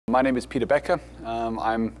My name is Peter Becker.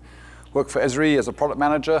 I work for Esri as a product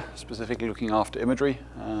manager, specifically looking after imagery.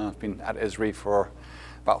 I've been at Esri for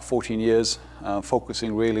about 14 years,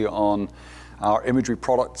 focusing really on our imagery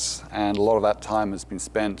products, and a lot of that time has been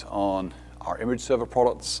spent on our image server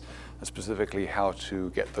products, and specifically how to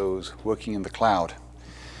get those working in the cloud.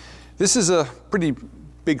 This is a pretty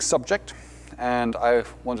big subject, and I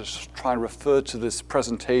want to try and refer to this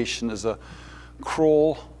presentation as a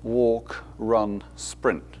crawl, walk, run,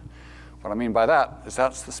 sprint. What I mean by that is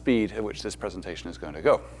that's the speed at which this presentation is going to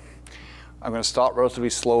go. I'm going to start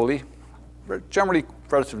relatively slowly, generally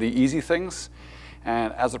relatively easy things,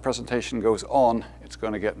 and as the presentation goes on, it's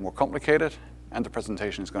going to get more complicated, and the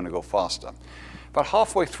presentation is going to go faster. About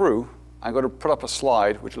halfway through, I'm going to put up a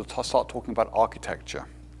slide which will start talking about architecture.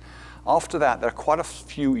 After that, there are quite a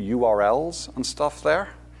few URLs and stuff there.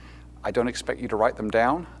 I don't expect you to write them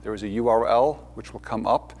down. There is a URL which will come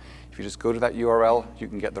up. If you just go to that URL, you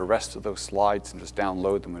can get the rest of those slides and just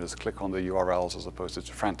download them and just click on the URLs as opposed to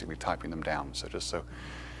frantically typing them down. So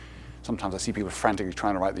sometimes I see people frantically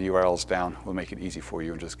trying to write the URLs down. We'll make it easy for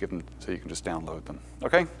you and just give them so you can just download them.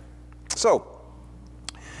 Okay? So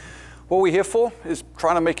what we're here for is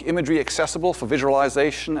trying to make imagery accessible for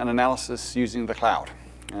visualization and analysis using the cloud.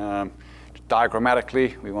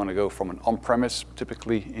 Diagrammatically, we want to go from an on-premise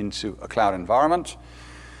typically into a cloud environment,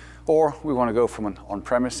 or we want to go from an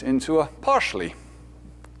on-premise into a partially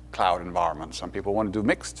cloud environment. Some people want to do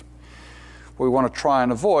mixed. What we want to try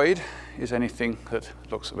and avoid is anything that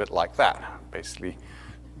looks a bit like that, basically.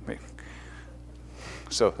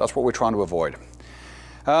 So that's what we're trying to avoid.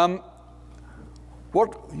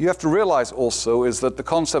 What you have to realize also is that the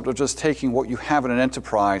concept of just taking what you have in an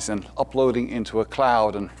enterprise and uploading into a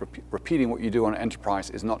cloud and repeating what you do on an enterprise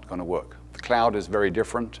is not going to work. The cloud is very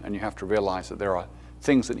different, and you have to realize that there are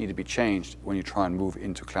things that need to be changed when you try and move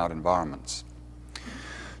into cloud environments.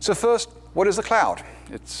 So first, what is the cloud?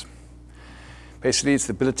 It's the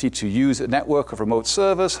ability to use a network of remote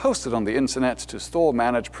servers hosted on the internet to store,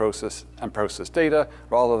 manage, process data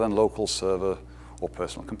rather than local server or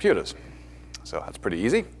personal computers. So that's pretty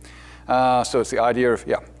easy. So it's the idea of,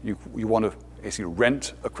 you want to basically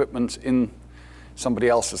rent equipment in somebody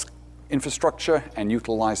else's infrastructure and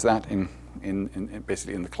utilize that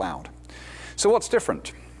basically in the cloud. So what's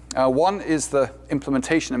different? One is the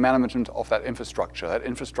implementation and management of that infrastructure. That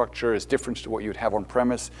infrastructure is different to what you'd have on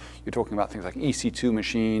premise. You're talking about things like EC2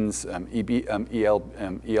 machines,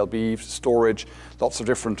 ELB, storage, lots of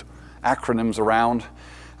different acronyms around.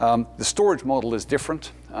 The storage model is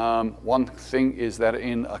different. One thing is that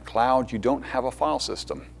in a cloud, you don't have a file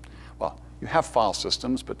system. Well, you have file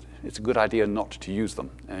systems, but it's a good idea not to use them.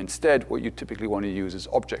 And instead, what you typically want to use is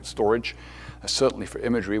object storage, certainly for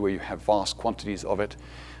imagery, where you have vast quantities of it.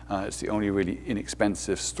 It's the only really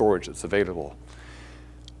inexpensive storage that's available.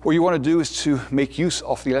 What you want to do is to make use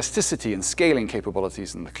of the elasticity and scaling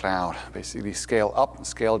capabilities in the cloud. Basically, scale up and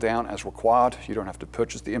scale down as required. You don't have to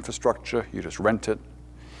purchase the infrastructure. You just rent it.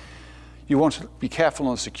 You want to be careful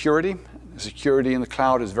on security. Security in the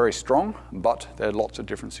cloud is very strong, but there are lots of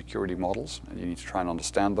different security models, and you need to try and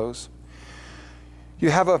understand those. You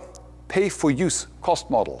have a pay-for-use cost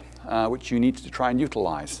model, which you need to try and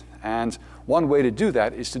utilize. And one way to do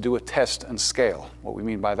that is to do a test and scale. What we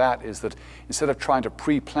mean by that is that instead of trying to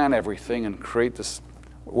pre-plan everything and create this,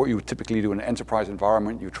 what you would typically do in an enterprise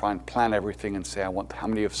environment, you try and plan everything and say, I want how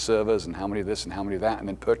many of servers and how many of this and how many of that, and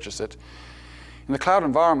then purchase it. In the cloud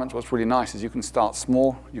environment, what's really nice is you can start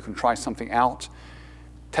small, you can try something out,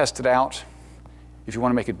 test it out. If you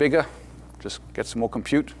want to make it bigger, just get some more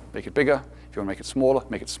compute, make it bigger. If you want to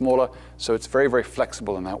make it smaller. So it's very, very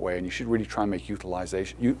flexible in that way, and you should really try and make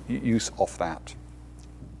use of that.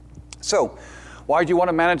 So why do you want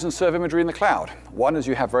to manage and serve imagery in the cloud? One is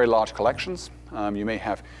you have very large collections. You may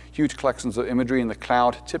have huge collections of imagery in the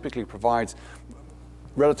cloud. Typically provides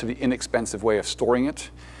relatively inexpensive way of storing it.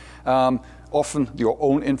 Often your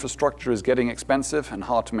own infrastructure is getting expensive and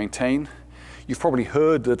hard to maintain. You've probably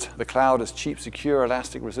heard that the cloud is cheap, secure,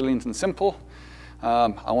 elastic, resilient, and simple.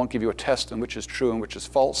 I won't give you a test on which is true and which is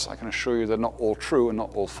false. I can assure you they're not all true and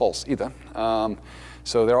not all false either.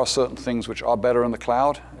 So there are certain things which are better in the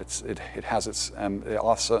cloud. There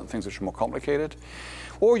are certain things which are more complicated.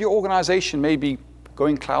 Or your organization may be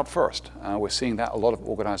going cloud first. We're seeing that a lot of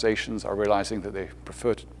organizations are realizing that they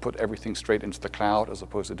prefer to put everything straight into the cloud as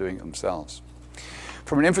opposed to doing it themselves.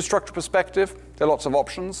 From an infrastructure perspective, there are lots of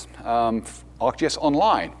options. ArcGIS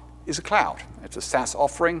Online is a cloud. It's a SaaS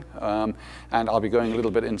offering, and I'll be going a little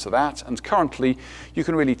bit into that. And currently, you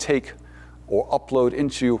can really take or upload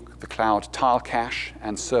into the cloud tile cache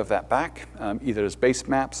and serve that back, either as base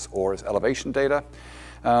maps or as elevation data.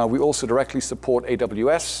 We also directly support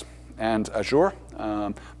AWS and Azure,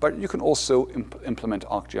 but you can also implement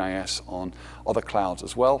ArcGIS on other clouds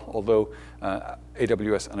as well, although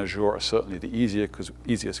AWS and Azure are certainly the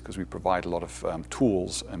easiest because we provide a lot of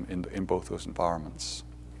tools in both those environments.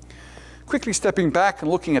 Quickly stepping back and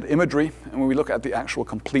looking at imagery, and when we look at the actual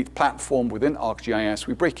complete platform within ArcGIS,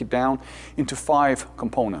 we break it down into 5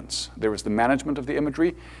 components. There is the management of the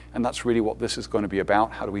imagery, and that's really what this is going to be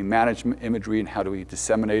about. How do we manage imagery and how do we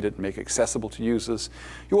disseminate it and make it accessible to users?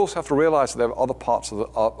 You also have to realize that there are other parts of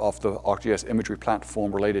the ArcGIS imagery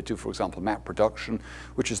platform related to, for example, map production,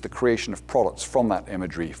 which is the creation of products from that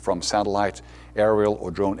imagery. From satellite, aerial, or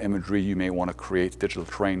drone imagery, you may want to create digital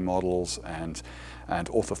terrain models and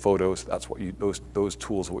orthophotos. That's what those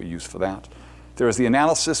tools are what you use for that. There is the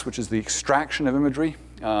analysis, which is the extraction of imagery.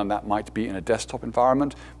 That might be in a desktop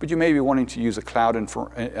environment, but you may be wanting to use a cloud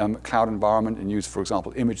environment and use, for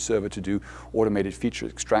example, Image Server to do automated feature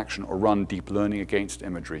extraction or run deep learning against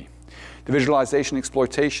imagery. The visualization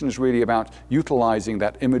exploitation is really about utilizing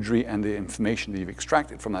that imagery and the information that you've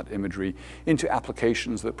extracted from that imagery into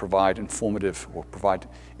applications that provide informative or provide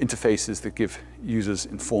interfaces that give users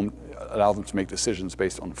allow them to make decisions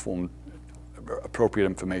based on appropriate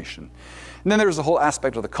information. And then there's the whole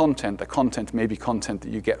aspect of the content. The content may be content that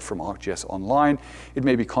you get from ArcGIS Online. It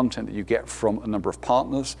may be content that you get from a number of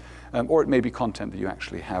partners, or it may be content that you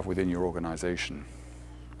actually have within your organization.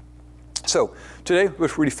 So today we're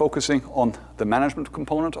really focusing on the management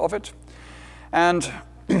component of it. And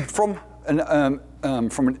from an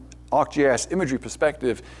ArcGIS imagery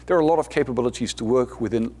perspective, there are a lot of capabilities to work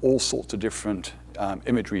within all sorts of different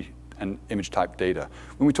imagery and image type data.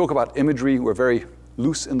 When we talk about imagery, we're very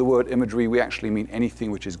loose in the word imagery. We actually mean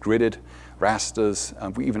anything which is gridded, rasters.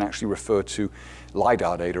 We even actually refer to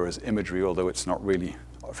LiDAR data as imagery, although it's not really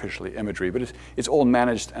officially imagery, but it's all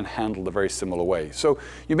managed and handled a very similar way. So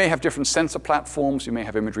you may have different sensor platforms, you may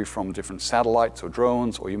have imagery from different satellites or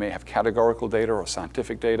drones, or you may have categorical data or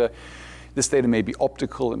scientific data. This data may be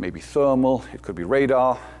optical, it may be thermal, it could be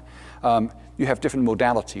radar. You have different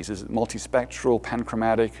modalities. Is it multispectral,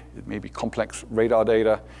 panchromatic? It may be complex radar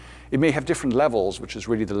data. It may have different levels, which is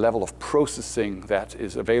really the level of processing that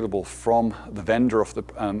is available from the vendor of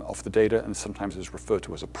the data, and sometimes is referred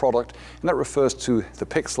to as a product. And that refers to the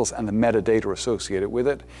pixels and the metadata associated with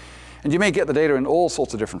it. And you may get the data in all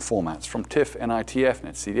sorts of different formats, from TIFF, NITF,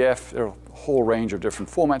 NetCDF. There are a whole range of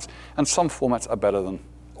different formats, and some formats are better than,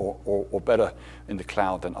 or better in the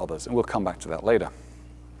cloud than others. And we'll come back to that later.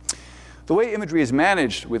 The way imagery is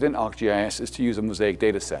managed within ArcGIS is to use a mosaic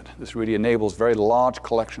data set. This really enables very large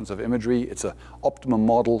collections of imagery. It's an optimum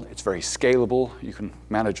model. It's very scalable. You can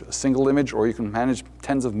manage a single image, or you can manage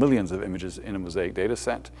tens of millions of images in a mosaic data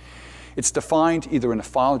set. It's defined either in a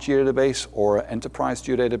file geodatabase or an enterprise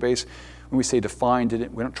geodatabase. When we say defined,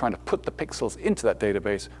 we're not trying to put the pixels into that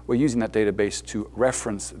database. We're using that database to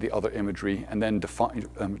reference the other imagery and then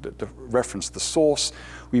reference the source.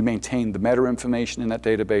 We maintain the meta information in that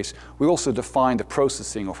database. We also define the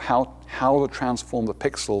processing of how to transform the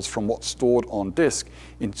pixels from what's stored on disk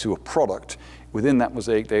into a product. Within that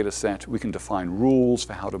mosaic data set, we can define rules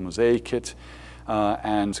for how to mosaic it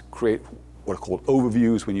and create what are called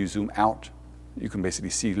overviews. When you zoom out, you can basically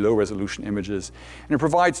see low-resolution images. And it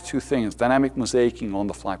provides 2 things: dynamic mosaicing,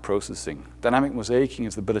 on-the-fly processing. Dynamic mosaicing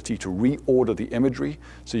is the ability to reorder the imagery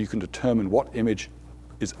so you can determine what image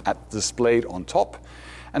is displayed on top.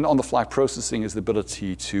 And on-the-fly processing is the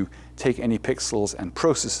ability to take any pixels and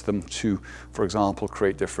process them to, for example,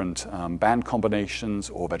 create different band combinations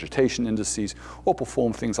or vegetation indices, or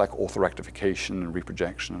perform things like orthorectification and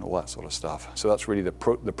reprojection and all that sort of stuff. So that's really the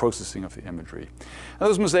processing of the imagery. And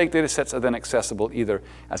those mosaic data sets are then accessible either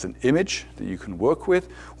as an image that you can work with,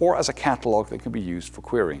 or as a catalog that can be used for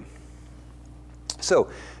querying. So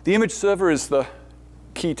the image server is the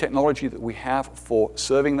key technology that we have for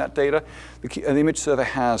serving that data. The image server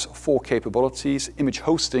has 4 capabilities. Image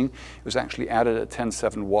hosting was actually added at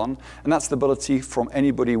 10.7.1, and that's the ability from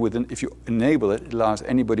anybody within, if you enable it, it allows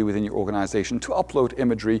anybody within your organization to upload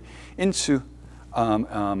imagery into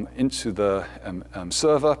the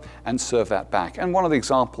server and serve that back. And one of the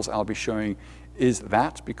examples I'll be showing is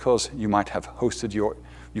that, because you might have hosted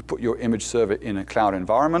you put your image server in a cloud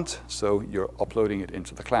environment, so you're uploading it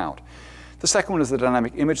into the cloud. The second one is the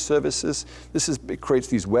dynamic image services. It creates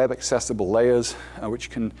these web accessible layers which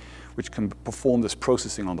can perform this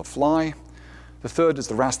processing on the fly. The third is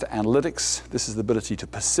the raster analytics. This is the ability to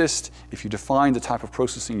persist. If you define the type of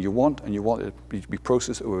processing you want, and you want it to be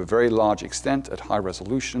processed over a very large extent at high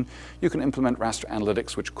resolution, you can implement raster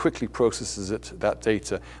analytics, which quickly processes that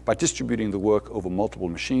data by distributing the work over multiple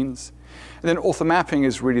machines. And then author mapping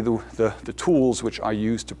is really the tools which are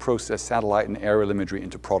used to process satellite and aerial imagery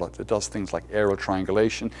into product. It does things like aerial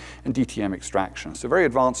triangulation and DTM extraction. So very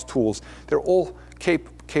advanced tools. They're all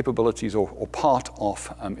capabilities or part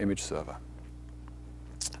of image server.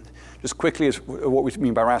 Just quickly, what we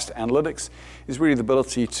mean by raster analytics is really the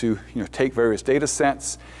ability to take various data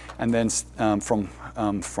sets and then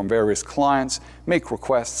from various clients, make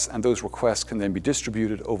requests, and those requests can then be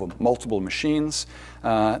distributed over multiple machines.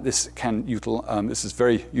 This is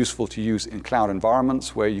very useful to use in cloud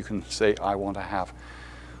environments where you can say, I want to have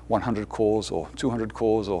 100 cores or 200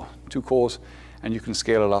 cores or 2 cores, and you can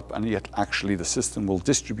scale it up, and yet actually the system will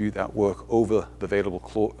distribute that work over the available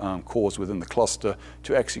cores within the cluster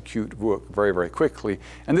to execute work very, very quickly.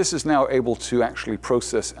 And this is now able to actually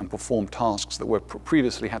process and perform tasks that were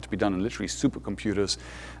previously had to be done in literally supercomputers,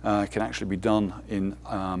 can actually be done in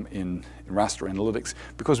raster analytics,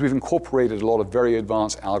 because we've incorporated a lot of very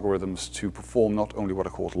advanced algorithms to perform not only what are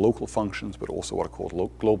called local functions, but also what are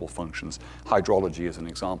called global functions. Hydrology is an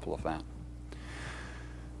example of that.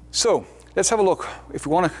 So let's have a look. If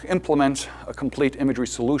we want to implement a complete imagery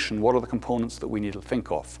solution, what are the components that we need to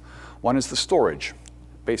think of? One is the storage.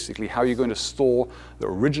 Basically, how you're going to store the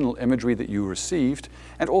original imagery that you received,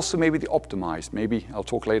 and also maybe the optimized. Maybe I'll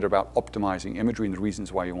talk later about optimizing imagery and the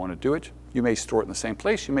reasons why you want to do it. You may store it in the same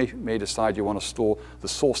place. You may decide you want to store the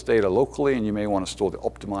source data locally, and you may want to store the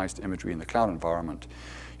optimized imagery in the cloud environment.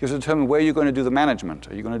 You have to determine where you're going to do the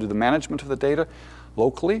management. Are you going to do the management of the data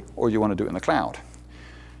locally, or you want to do it in the cloud?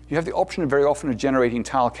 You have the option very often of generating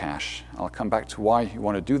tile cache. I'll come back to why you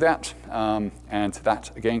want to do that. And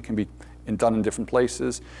that, again, can be done in different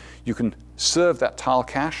places. You can serve that tile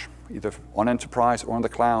cache, either on enterprise or on the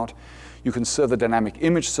cloud. You can serve the dynamic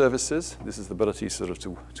image services. This is the ability sort of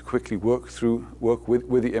to quickly work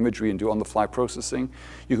with the imagery and do on-the-fly processing.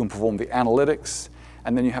 You can perform the analytics.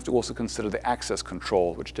 And then you have to also consider the access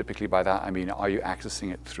control, which typically by that I mean, are you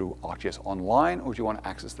accessing it through ArcGIS Online, or do you want to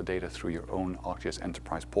access the data through your own ArcGIS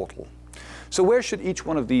Enterprise portal? So where should each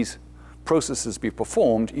one of these processes be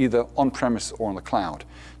performed, either on-premise or on the cloud?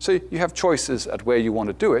 So you have choices at where you want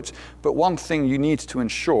to do it, but one thing you need to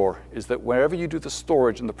ensure is that wherever you do the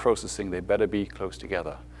storage and the processing, they better be close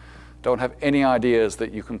together. Don't have any ideas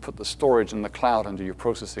that you can put the storage in the cloud and do your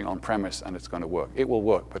processing on-premise and it's going to work. It will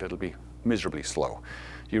work, but it'll be miserably slow.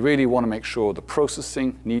 You really want to make sure the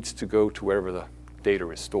processing needs to go to wherever the data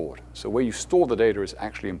is stored. So where you store the data is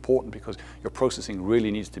actually important because your processing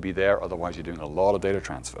really needs to be there, otherwise you're doing a lot of data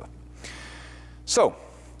transfer. So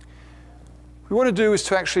what we want to do is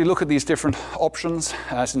to actually look at these different options.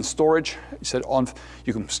 As in storage,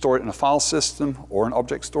 you can store it in a file system or in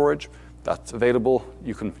object storage. That's available.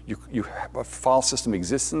 A file system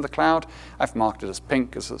exists in the cloud. I've marked it as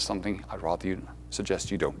pink because it's something I'd rather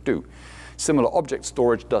suggest you don't do. Similar object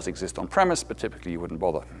storage does exist on premise, but typically you wouldn't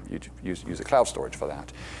bother. You'd use a cloud storage for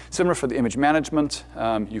that. Similar for the image management,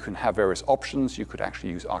 you can have various options. You could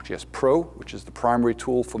actually use ArcGIS Pro, which is the primary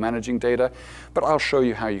tool for managing data, but I'll show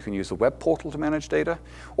you how you can use the web portal to manage data,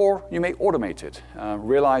 or you may automate it.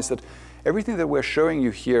 Realize that everything that we're showing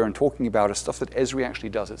you here and talking about is stuff that Esri actually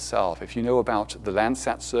does itself. If you know about the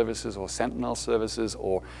Landsat services or Sentinel services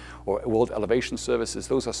or World Elevation services,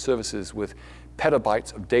 those are services with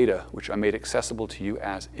petabytes of data which are made accessible to you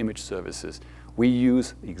as image services. We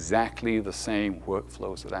use exactly the same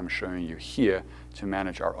workflows that I'm showing you here to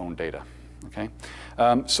manage our own data. Okay?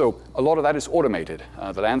 So a lot of that is automated.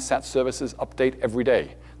 The Landsat services update every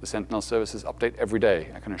day. The Sentinel services update every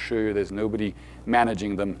day. I can assure you there's nobody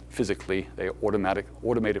managing them physically. They are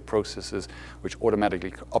automated processes which automatically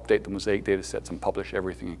update the mosaic data sets and publish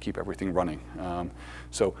everything and keep everything running.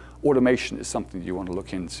 So automation is something you want to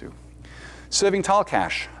look into. Serving tile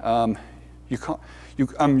cache. You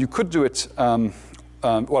could do it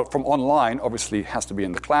well, from online, obviously it has to be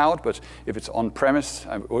in the cloud, but if it's on-premise,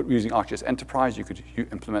 using ArcGIS Enterprise, you could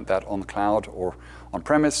implement that on the cloud or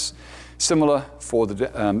on-premise. Similar for the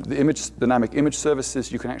dynamic image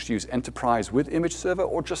services, you can actually use Enterprise with image server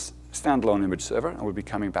or just standalone image server, and we'll be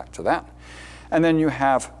coming back to that. And then you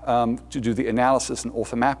have to do the analysis and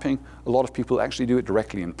author mapping. A lot of people actually do it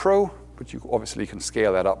directly in Pro, but you obviously can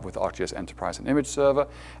scale that up with ArcGIS Enterprise and image server.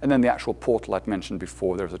 And then the actual portal I'd mentioned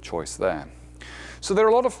before, there's a choice there. So there are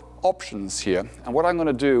a lot of options here, and what I'm going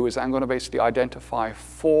to do is I'm going to basically identify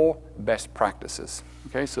 4 best practices.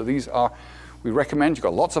 Okay, so these are, we recommend, you've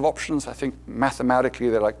got lots of options. I think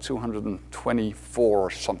mathematically they're like 224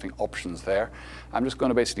 or something options there. I'm just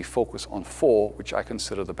going to basically focus on 4, which I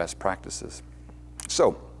consider the best practices.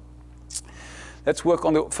 So let's work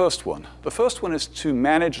on the first one. The first one is to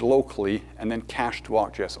manage locally and then cache to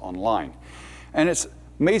ArcGIS Online. And it's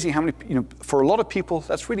amazing how many, for a lot of people,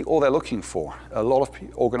 that's really all they're looking for. A lot of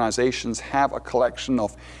organizations have a collection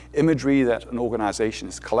of imagery that an organization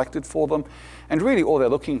has collected for them. And really all they're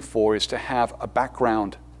looking for is to have a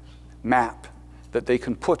background map that they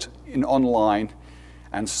can put in online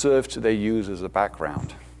and serve to their users as a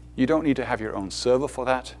background. You don't need to have your own server for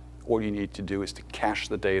that. All you need to do is to cache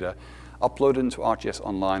the data, upload it into ArcGIS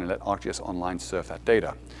Online, and let ArcGIS Online serve that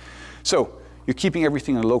data. So you're keeping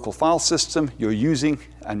everything in a local file system. You're using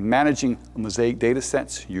and managing Mosaic data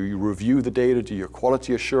sets. You review the data, do your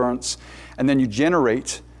quality assurance, and then you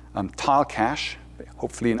generate tile cache,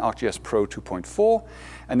 hopefully in ArcGIS Pro 2.4,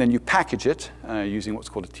 and then you package it using what's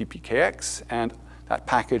called a TPKX, and that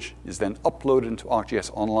package is then uploaded into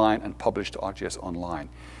ArcGIS Online and published to ArcGIS Online.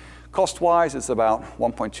 Cost-wise, it's about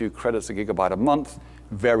 1.2 credits a gigabyte a month.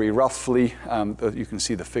 Very roughly, you can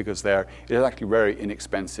see the figures there. It is actually very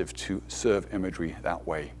inexpensive to serve imagery that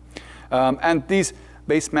way. And these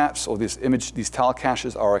base maps or these tile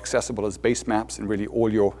caches are accessible as base maps in really all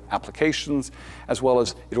your applications, as well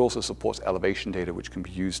as it also supports elevation data, which can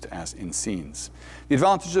be used as in scenes. The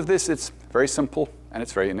advantage of this, it's very simple and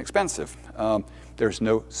it's very inexpensive. There's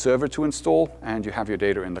no server to install, and you have your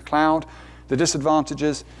data in the cloud. The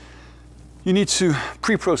disadvantages, you need to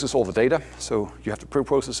pre-process all the data, so you have to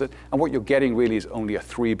pre-process it, and what you're getting really is only a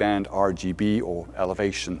 3-band RGB or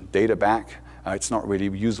elevation data back. It's not really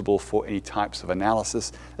usable for any types of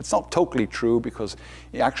analysis. It's not totally true because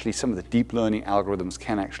actually some of the deep learning algorithms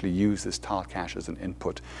can actually use this tile cache as an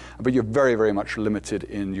input, but you're very, very much limited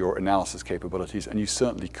in your analysis capabilities, and you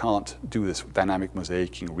certainly can't do this dynamic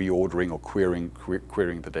mosaicing, reordering, or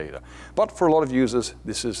querying the data. But for a lot of users,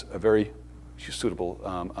 this is a very suitable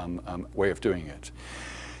way of doing it.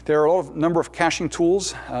 There are a number of caching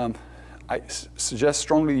tools. I suggest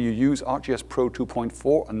strongly you use ArcGIS Pro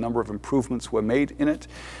 2.4. A number of improvements were made in it,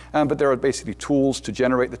 but there are basically tools to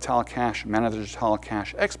generate the tile cache, manage the tile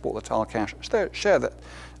cache, export the tile cache,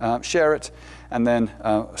 share it, and then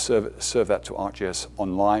serve that to ArcGIS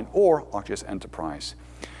Online or ArcGIS Enterprise.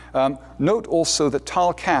 Note also that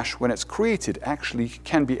tile cache, when it's created, actually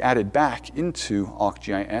can be added back into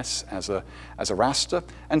ArcGIS as a raster,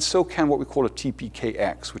 and so can what we call a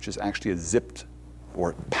TPKX, which is actually a zipped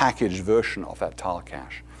or packaged version of that tile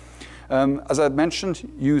cache. As I mentioned,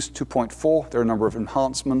 use 2.4. There are a number of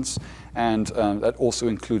enhancements, and that also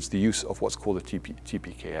includes the use of what's called a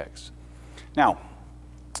TPKX. Now,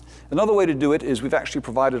 another way to do it is we've actually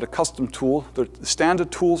provided a custom tool. The standard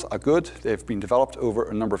tools are good. They've been developed over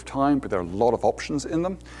a number of time, but there are a lot of options in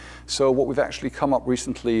them. So what we've actually come up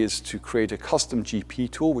recently is to create a custom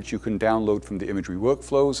GP tool, which you can download from the Imagery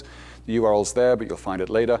workflows. The URL's there, but you'll find it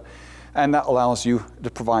later. And that allows you to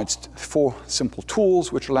provide 4 simple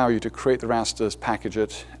tools which allow you to create the rasters, package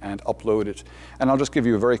it, and upload it. And I'll just give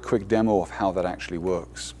you a very quick demo of how that actually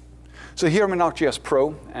works. So here I'm in ArcGIS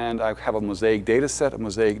Pro, and I have a Mosaic data set. A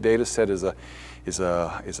Mosaic data set is a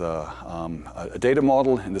data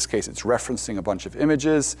model. In this case, it's referencing a bunch of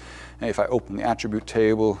images. And if I open the attribute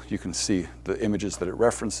table, you can see the images that it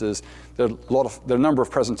references. There are a number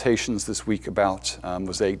of presentations this week about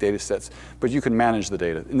Mosaic data sets, but you can manage the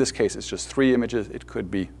data. In this case, it's just 3 images. It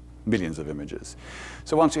could be millions of images.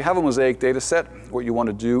 So once you have a Mosaic data set, what you want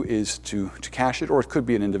to do is to cache it, or it could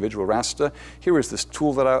be an individual raster. Here is this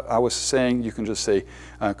tool that I was saying. You can just say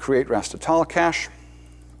create raster tile cache,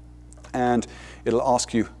 and it'll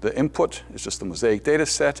ask you the input. It's just the Mosaic data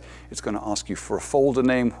set. It's going to ask you for a folder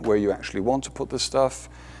name where you actually want to put this stuff.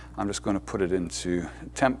 I'm just going to put it into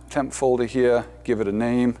temp folder here, give it a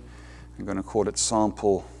name. I'm going to call it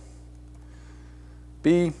sample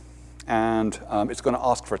B. And it's going to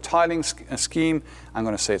ask for a tiling scheme. I'm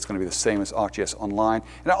going to say it's going to be the same as ArcGIS Online.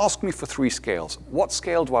 And it asks me for 3 scales. What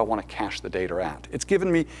scale do I want to cache the data at? It's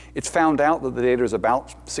found out that the data is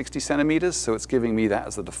about 60 centimeters, so it's giving me that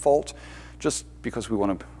as the default. Just because we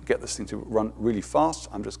want to get this thing to run really fast,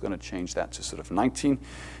 I'm just going to change that to sort of 19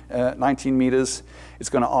 meters. It's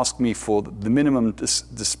going to ask me for the minimum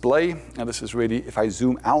display. Now this is really, if I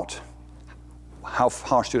zoom out, how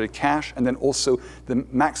far should it cache, and then also the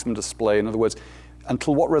maximum display. In other words,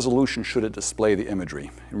 until what resolution should it display the imagery?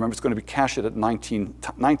 Remember, it's going to be cached at 19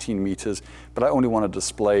 meters, but I only want to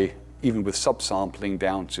display, even with subsampling,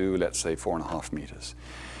 down to, let's say, 4.5 meters.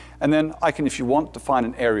 And then I can, if you want, define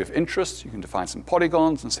an area of interest. You can define some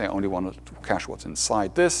polygons and say I only want to cache what's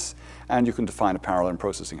inside this, and you can define a parallel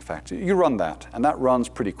processing factor. You run that, and that runs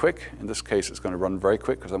pretty quick. In this case, it's going to run very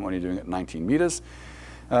quick because I'm only doing it 19 meters.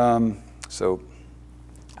 So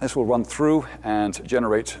this will run through and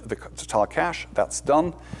generate the tile cache. That's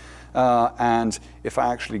done. And if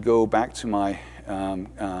I actually go back to my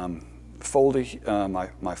folder,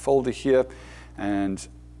 my folder here, and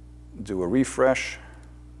do a refresh.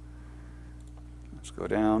 Let's go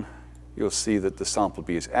down. You'll see that the sample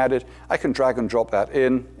B is added. I can drag and drop that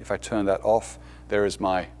in. If I turn that off, there is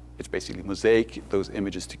my, it's basically mosaic, those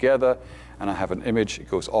images together, and I have an image. It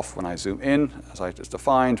goes off when I zoom in, as I just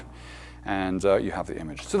defined, and you have the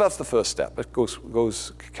image. So that's the first step. It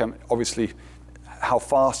obviously, how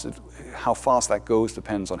fast that goes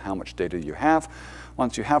depends on how much data you have.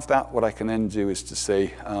 Once you have that, what I can then do is to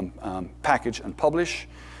say package and publish.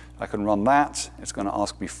 I can run that. It's going to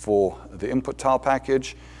ask me for the input tile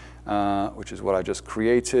package, which is what I just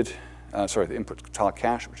created. Sorry, the input tile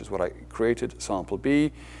cache, which is what I created, sample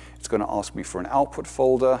B. It's going to ask me for an output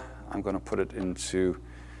folder. I'm going to put it into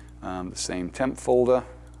the same temp folder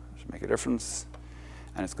to make a difference.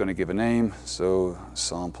 And it's going to give a name, so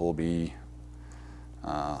sample B.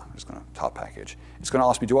 I'm just going to tile package. It's going to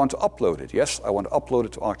ask me, do I want to upload it? Yes, I want to upload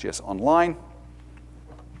it to ArcGIS Online.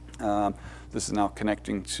 This is now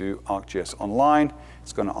connecting to ArcGIS Online.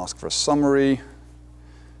 It's going to ask for a summary,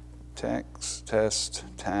 text, test,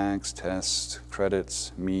 tags, test,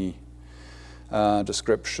 credits, me,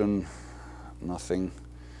 description, nothing.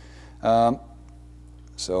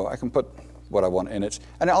 So I can put what I want in it.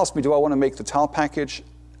 And it asks me, do I want to make the tile package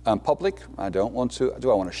public? I don't want to.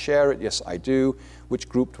 Do I want to share it? Yes, I do. Which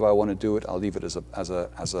group do I want to do it? I'll leave it as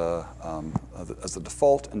the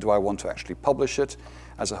default. And do I want to actually publish it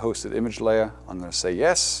as a hosted image layer? I'm going to say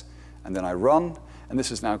yes, and then I run. And this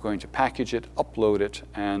is now going to package it, upload it,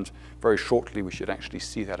 and very shortly we should actually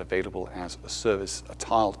see that available as a service, a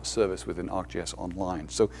tiled service within ArcGIS Online.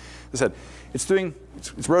 So as I said,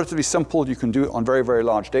 it's relatively simple. You can do it on very, very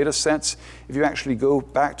large data sets. If you actually go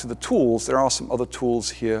back to the tools, there are some other tools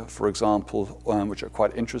here, for example, which are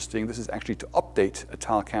quite interesting. This is actually to update a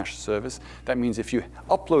tile cache service. That means if you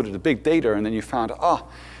uploaded a big data and then you found,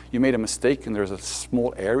 you made a mistake and there's a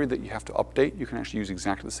small area that you have to update, you can actually use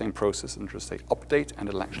exactly the same process and just say update, and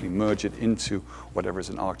it'll actually merge it into whatever is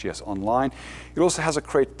in ArcGIS Online. It also has a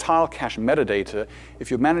create tile cache metadata.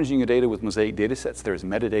 If you're managing your data with mosaic data sets, there is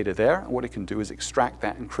metadata there. And what it can do is extract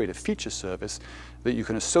that and create a feature service that you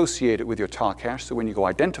can associate it with your tile cache. So when you go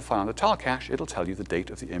identify on the tile cache, it'll tell you the date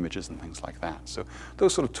of the images and things like that. So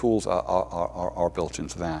those sort of tools are built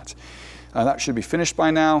into that. That should be finished by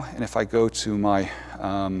now. And if I go to my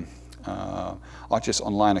ArcGIS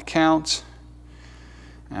Online account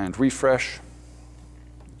and refresh,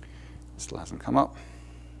 it still hasn't come up.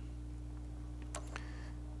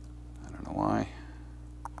 I don't know why.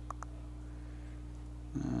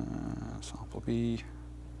 Sample B,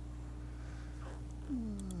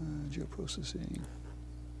 geoprocessing.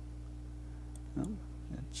 No,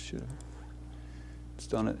 it should have. It's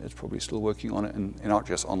done it. It's probably still working on it, and in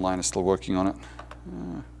ArcGIS Online is still working on it.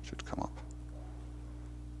 Should come up.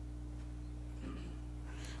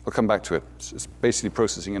 We'll come back to it. It's basically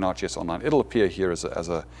processing in ArcGIS Online. It'll appear here as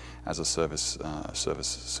a service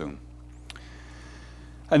soon.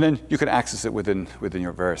 And then you can access it within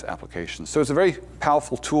your various applications. So it's a very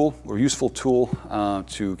powerful tool or useful tool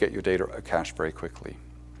to get your data cached very quickly.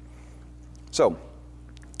 So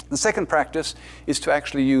the second practice is to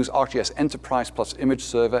actually use ArcGIS Enterprise plus Image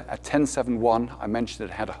Server at 10.7.1. I mentioned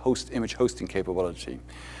it had a image hosting capability.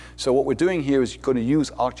 So what we're doing here is going to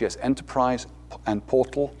use ArcGIS Enterprise and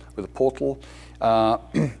Portal with a portal.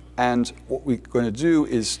 And what we're going to do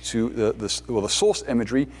is the source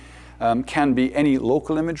imagery can be any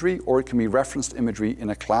local imagery, or it can be referenced imagery in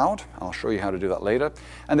a cloud. I'll show you how to do that later.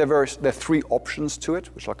 And there are 3 options to it,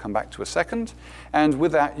 which I'll come back to a second. And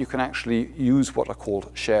with that, you can actually use what are called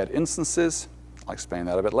shared instances. I'll explain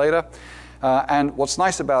that a bit later. And what's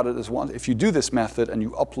nice about it is if you do this method and you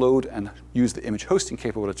upload and use the image hosting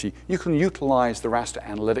capability, you can utilize the raster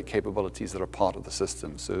analytic capabilities that are part of the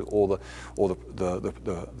system. So all the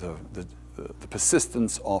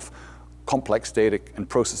persistence of complex data and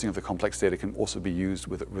processing of the complex data can also be used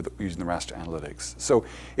with using the raster analytics. So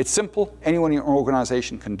it's simple. Anyone in your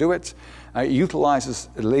organization can do it. It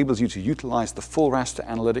enables you to utilize the full raster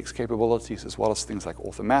analytics capabilities as well as things like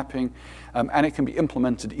author mapping. And it can be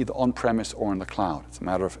implemented either on-premise or in the cloud. It's a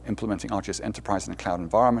matter of implementing ArcGIS Enterprise in a cloud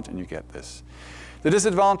environment, and you get this. The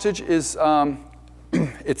disadvantage is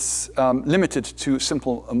it's limited to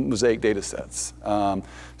simple mosaic data sets.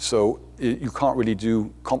 So you can't really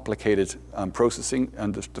do complicated processing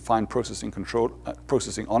and define processing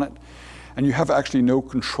on it. And you have actually no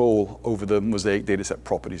control over the mosaic data set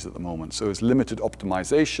properties at the moment. So it's limited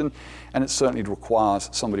optimization, and it certainly requires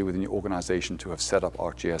somebody within your organization to have set up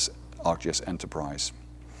ArcGIS Enterprise.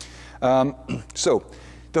 So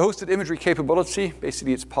The hosted imagery capability,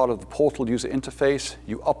 basically it's part of the portal user interface.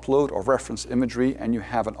 You upload or reference imagery and you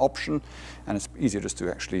have an option, and it's easier just to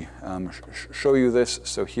actually show you this.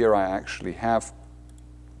 So here I actually have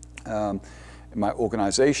my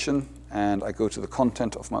organization, and I go to the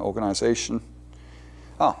content of my organization.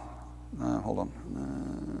 Hold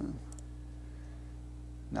on.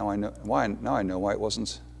 Now I know why. Now I know why it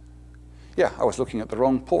wasn't. Yeah, I was looking at the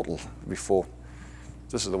wrong portal before.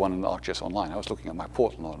 This is the one in ArcGIS Online. I was looking at my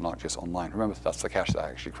portal, not in ArcGIS Online. Remember, that's the cache that I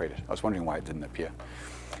actually created. I was wondering why it didn't appear.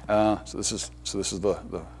 So this is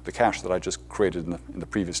the cache that I just created in the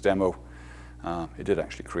previous demo. It did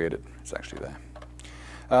actually create it. It's actually there.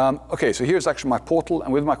 Okay, so here's actually my portal,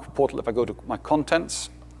 and with my portal, if I go to my contents,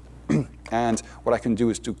 and what I can do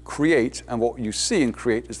is to create, and what you see in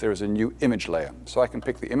create is there is a new image layer. So I can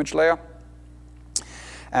pick the image layer,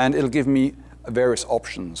 and it'll give me various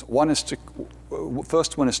options.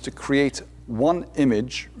 First one is to create one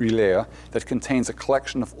image layer that contains a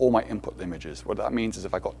collection of all my input images. What that means is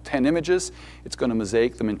if I got 10 images, it's going to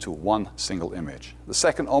mosaic them into one single image. The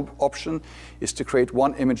second option is to create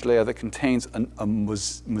one image layer that contains a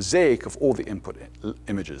mosaic of all the input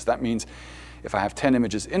images. That means if I have 10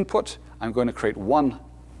 images input, I'm going to create one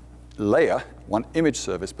layer, one image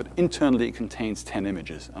service, but internally it contains 10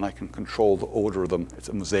 images, and I can control the order of them. It's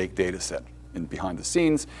a mosaic data set in behind the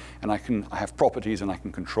scenes, and I have properties, and I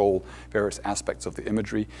can control various aspects of the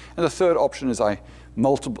imagery. And the third option is I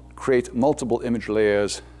create multiple image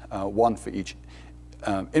layers, one for each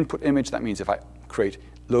input image. That means if I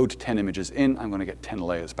load 10 images in, I'm going to get 10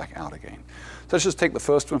 layers back out again. So let's just take the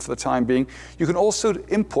first one for the time being. You can also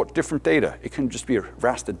import different data. It can just be a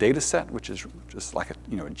raster data set, which is just like a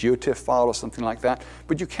GeoTIFF file or something like that.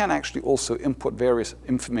 But you can actually also import various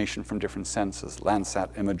information from different sensors,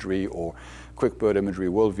 Landsat imagery or QuickBird imagery,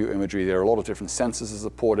 WorldView imagery. There are a lot of different sensors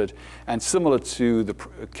supported. And similar to the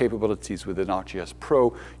capabilities within ArcGIS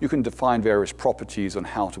Pro, you can define various properties on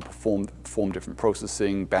how to perform different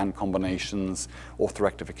processing, band combinations, author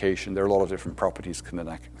rectification. There are a lot of different properties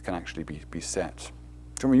that can actually be set.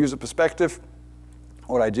 From a user perspective,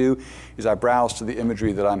 what I do is I browse to the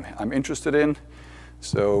imagery that I'm interested in.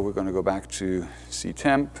 So we're going to go back to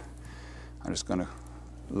CTemp. I'm just going to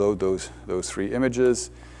load those 3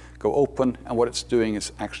 images, go open, and what it's doing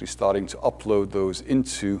is actually starting to upload those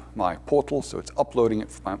into my portal. So it's uploading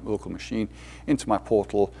it from my local machine into my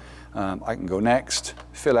portal. I can go next,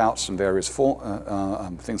 fill out some various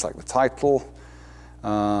things like the title,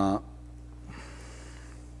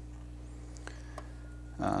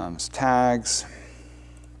 tags,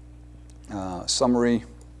 summary,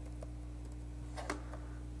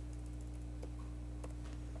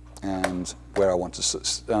 and where I want to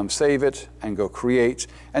save it, and go create.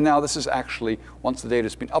 And now this is actually, once the data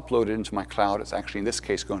has been uploaded into my cloud, it's actually in this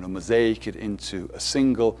case going to mosaic it into a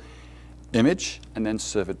single image and then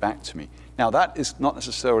serve it back to me. Now that is not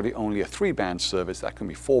necessarily only a 3-band service. That can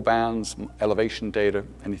be 4 bands, elevation data,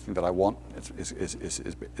 anything that I want is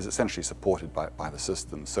essentially supported by the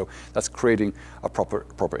system. So that's creating a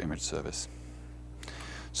proper image service.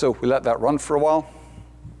 So we let that run for a while.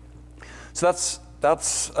 So that's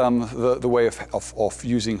the way of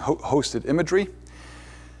using hosted imagery.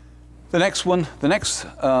 The next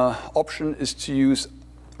option is to use,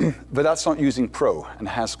 but that's not using Pro and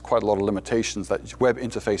has quite a lot of limitations. That web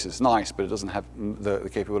interface is nice, but it doesn't have the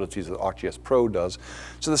capabilities that ArcGIS Pro does.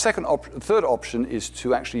 So the third option is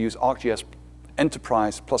to actually use ArcGIS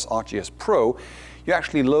Enterprise plus ArcGIS Pro. You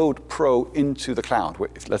actually load Pro into the cloud.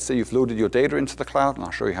 Let's say you've loaded your data into the cloud, and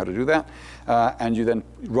I'll show you how to do that, and you then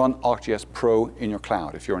run ArcGIS Pro in your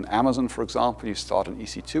cloud. If you're on Amazon, for example, you start an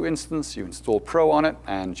EC2 instance, you install Pro on it,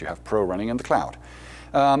 and you have Pro running in the cloud.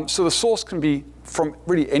 So the source can be from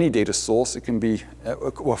really any data source. It can be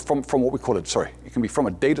from what we call it. Sorry, it can be from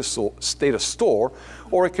a data store,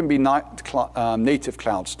 or it can be native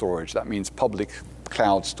cloud storage. That means public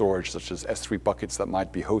cloud storage, such as S3 buckets that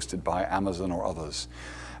might be hosted by Amazon or others.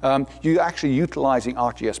 You're actually utilizing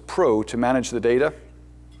ArcGIS Pro to manage the data,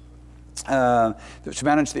 to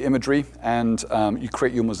manage the imagery, and you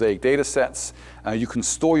create your mosaic data sets. You can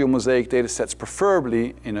store your mosaic data sets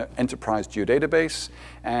preferably in an enterprise geodatabase,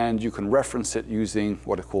 and you can reference it using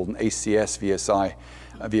what are called an ACS, VSI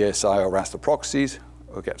or raster proxies.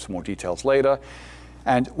 We'll get some more details later.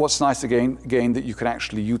 And what's nice again that you can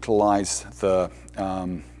actually utilize the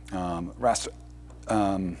raster.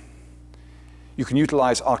 You can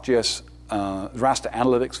utilize ArcGIS raster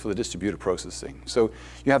analytics for the distributed processing. So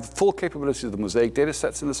you have the full capabilities of the mosaic data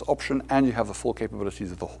sets in this option, and you have the full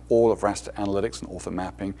capabilities of all of raster analytics and author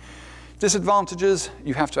mapping. Disadvantages: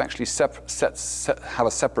 you have to actually have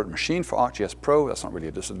a separate machine for ArcGIS Pro. That's not really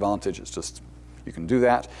a disadvantage. It's just you can do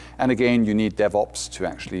that. And again, you need DevOps to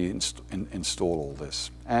actually install all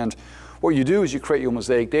this. And what you do is you create your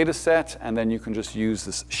Mosaic data set, and then you can just use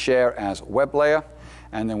this share as web layer.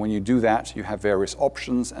 And then when you do that, you have various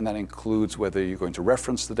options, and that includes whether you're going to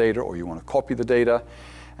reference the data or you want to copy the data.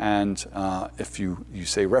 And if you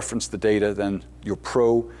say reference the data, then your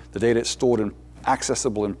Pro, the data is stored in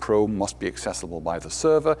accessible in Pro must be accessible by the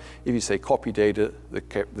server. If you say copy data, the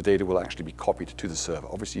data will actually be copied to the server.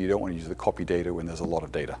 Obviously, you don't want to use the copy data when there's a lot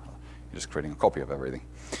of data. You're just creating a copy of everything.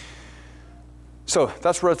 So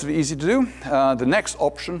that's relatively easy to do. The next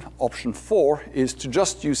option, option 4, is to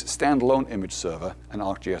just use standalone image server and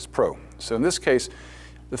ArcGIS Pro. So in this case,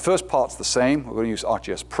 the first part's the same. We're going to use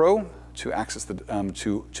ArcGIS Pro to access the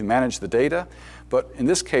to manage the data, but in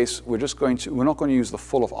this case, we're not going to use the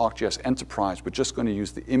full of ArcGIS Enterprise. We're just going to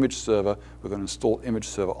use the image server. We're going to install image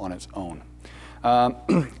server on its own.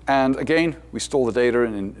 And again, we store the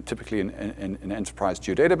data typically in an enterprise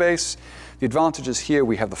geodatabase. The advantages here,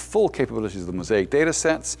 we have the full capabilities of the Mosaic data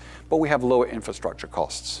sets, but we have lower infrastructure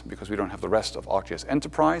costs because we don't have the rest of ArcGIS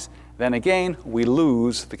Enterprise. Then again, we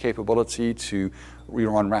lose the capability to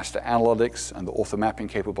rerun raster analytics and the author mapping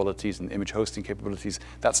capabilities and image hosting capabilities.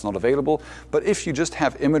 That's not available. But if you just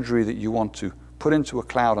have imagery that you want to put into a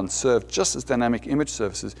cloud and serve just as dynamic image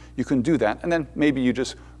services, you can do that. And then maybe you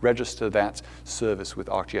just register that service with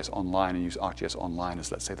ArcGIS Online and use ArcGIS Online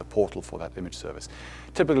as, let's say, the portal for that image service.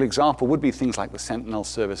 Typical example would be things like the Sentinel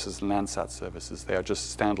services and Landsat services. They are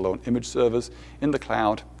just standalone image servers in the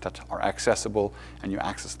cloud that are accessible, and you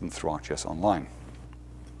access them through ArcGIS Online.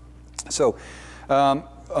 So,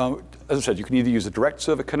 as I said, you can either use a direct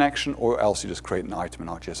server connection or else you just create an item in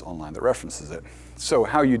ArcGIS Online that references it. So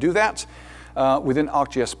how you do that? Within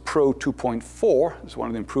ArcGIS Pro 2.4, this is one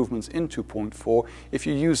of the improvements in 2.4, if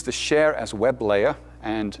you use the share as web layer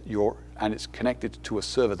and it's connected to a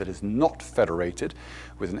server that is not federated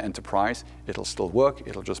with an enterprise, it'll still work.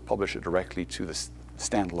 It'll just publish it directly to the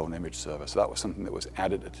standalone image server. So that was something that was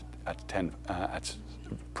added at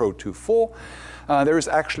Pro 2.4. There is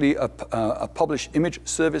actually a publish image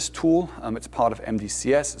service tool. It's part of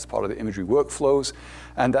MDCS. It's part of the imagery workflows.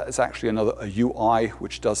 And that is actually a UI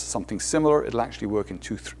which does something similar. It'll actually work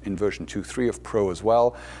in version 2.3 of Pro as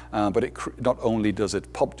well. But not only does it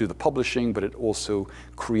do the publishing, but it also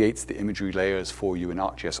creates the imagery layers for you in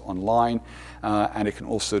ArcGIS Online. And it can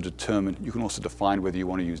also you can also define whether you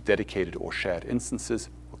want to use dedicated or shared instances.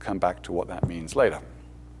 We'll come back to what that means later.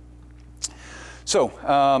 So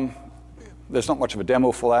there's not much of a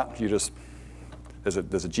demo for that. There's a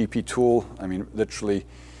GP tool. I mean, literally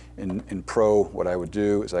in Pro, what I would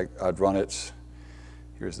do is I'd run it.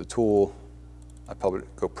 Here's the tool.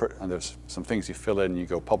 And there's some things you fill in, you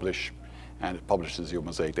go publish, and it publishes your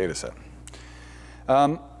Mosaic data set.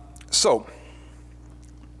 So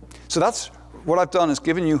that's what I've done is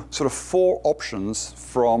given you sort of 4 options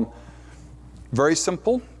from very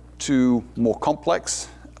simple to more complex,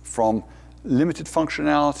 from limited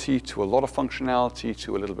functionality to a lot of functionality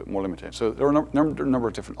to a little bit more limited. So there are a number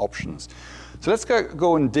of different options. So let's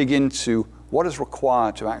go and dig into what is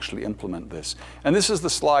required to actually implement this. And this is the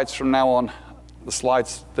slides from now on. The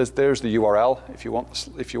slides, there's the URL. If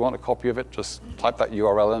you want a copy of it, just type that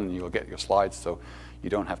URL in and you'll get your slides, so you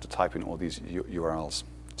don't have to type in all these URLs.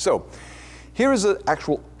 So here is the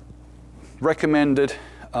actual recommended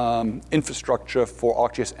infrastructure for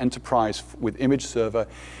ArcGIS Enterprise with image server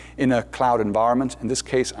in a cloud environment. In this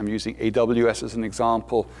case, I'm using AWS as an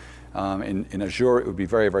example. In Azure, it would be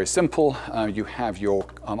very, very simple. You have your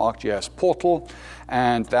ArcGIS portal,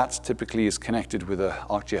 and that typically is connected with a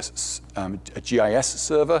ArcGIS a GIS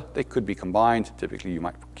server. They could be combined. Typically, you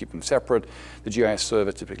might keep them separate. The GIS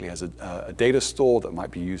server typically has a data store that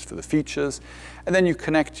might be used for the features. And then you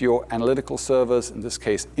connect your analytical servers, in this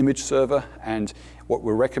case, image server. And what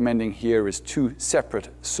we're recommending here is 2 separate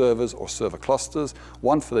servers or server clusters.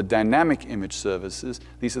 One for the dynamic image services.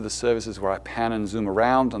 These are the services where I pan and zoom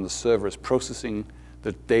around, and the server is processing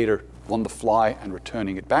the data on the fly and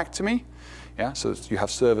returning it back to me. Yeah, so you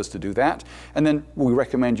have servers to do that. And then we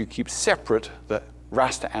recommend you keep separate the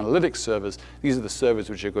raster analytics servers. These are the servers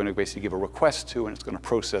which you're going to basically give a request to, and it's going to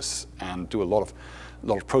process and do a lot of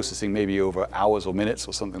processing, maybe over hours or minutes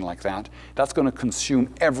or something like that. That's going to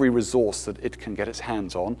consume every resource that it can get its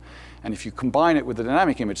hands on. And if you combine it with the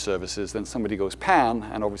dynamic image services, then somebody goes pan,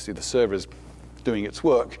 and obviously the server is doing its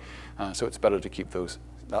work. So it's better to keep those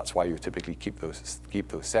that's why you typically keep those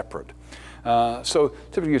separate. So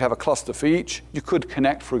typically you'd have a cluster for each. You could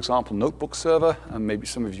connect, for example, notebook server, and maybe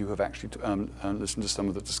some of you have actually listened to some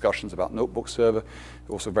of the discussions about notebook server.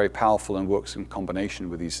 Also very powerful and works in combination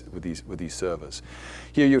with these servers.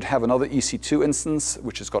 Here you'd have another EC2 instance,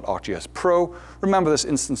 which has got ArcGIS Pro. Remember, this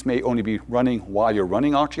instance may only be running while you're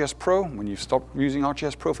running ArcGIS Pro. When you stop using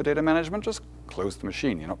ArcGIS Pro for data management, just close the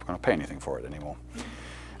machine. You're not going to pay anything for it anymore.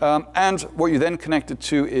 And what you then connect it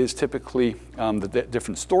to is typically the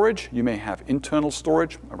different storage. You may have internal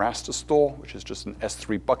storage, a raster store, which is just an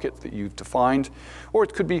S3 bucket that you've defined, or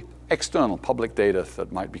it could be external public data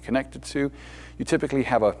that might be connected to. You typically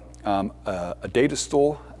have a data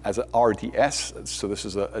store as an RDS, so this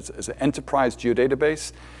is an enterprise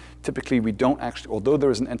geodatabase. Typically, we don't actually, although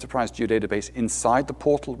there is an enterprise geodatabase inside the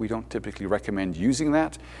portal, we don't typically recommend using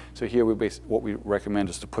that. So here, what we recommend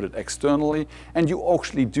is to put it externally, and you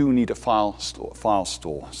actually do need a file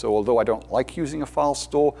store. So although I don't like using a file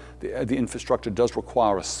store, the infrastructure does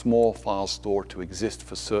require a small file store to exist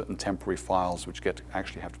for certain temporary files, which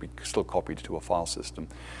actually have to be still copied to a file system.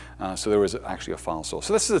 So there is actually a file store.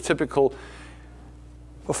 So this is a typical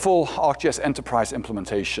a full ArcGIS Enterprise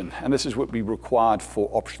implementation, and this is what we required for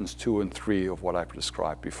options 2 and 3 of what I've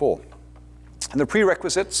described before. And the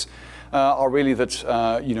prerequisites are really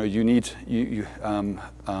that you need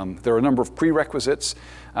there are a number of prerequisites.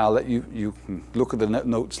 I'll let you can look at the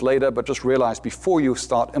notes later, but just realize before you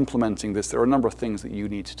start implementing this, there are a number of things that you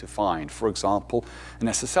need to find. For example, an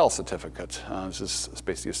SSL certificate. This is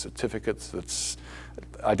basically a certificate that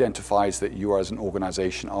identifies that you as an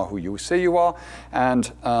organization are who you say you are,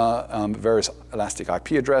 and various elastic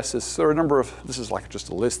IP addresses. So there are a number of, this is like just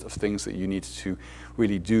a list of things that you need to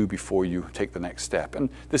really do before you take the next step. And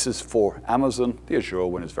this is for Amazon. The Azure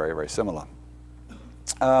one is very, very similar.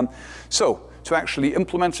 So to actually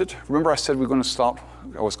implement it, remember I said we're going to start,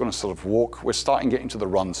 I was going to sort of walk. We're starting getting to the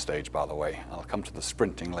run stage, by the way. I'll come to the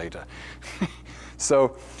sprinting later.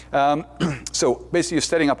 So basically you're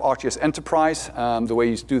setting up ArcGIS Enterprise. The way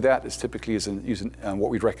you do that is typically using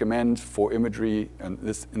what we'd recommend for imagery, and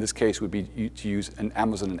in this case would be to use an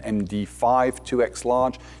Amazon an MD5 2x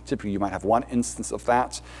large. Typically you might have one instance of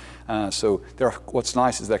that. So what's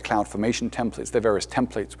nice is they're cloud formation templates. They're various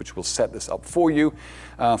templates which will set this up for you.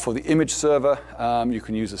 For the image server, you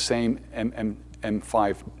can use the same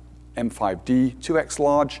M5D 2x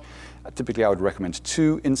large. Typically, I would recommend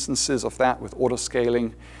 2 instances of that with auto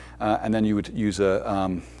scaling, and then you would use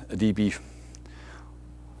a DB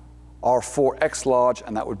R4X large,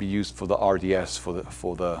 and that would be used for the RDS for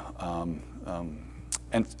the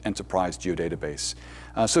enterprise geodatabase.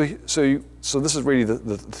 So this is really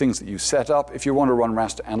the things that you set up. If you want to run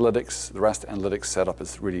raster analytics, the raster analytics setup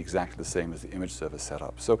is really exactly the same as the image server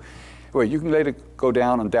setup. So anyway, you can later go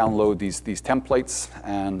down and download these templates,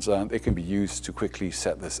 and they can be used to quickly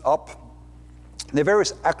set this up. There are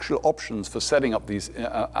various actual options for setting up these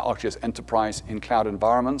ArcGIS Enterprise in cloud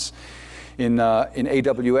environments. In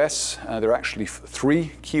AWS, there are actually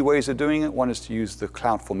 3 key ways of doing it. One is to use the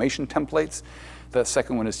cloud formation templates. The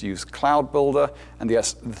second one is to use Cloud Builder, and the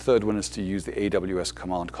third one is to use the AWS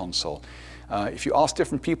Command Console. If you ask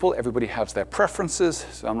different people, everybody has their preferences,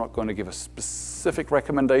 so I'm not going to give a specific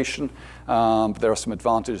recommendation. But there are some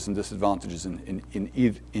advantages and disadvantages in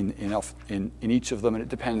each of them, and it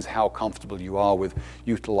depends how comfortable you are with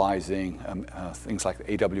utilizing things like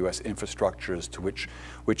the AWS infrastructure as to which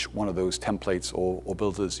one of those templates or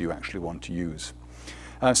builders you actually want to use.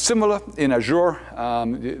 Similar in Azure,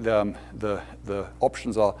 the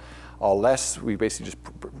options are less. We basically just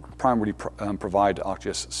primarily provide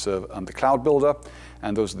ArcGIS the Cloud Builder,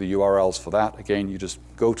 and those are the URLs for that. Again, you just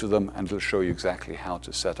go to them, and it'll show you exactly how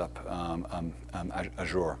to set up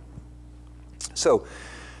Azure. So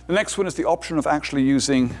the next one is the option of actually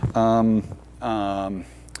using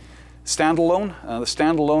standalone. The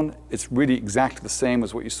standalone, it's really exactly the same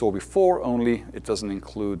as what you saw before, only it doesn't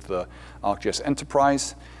include the ArcGIS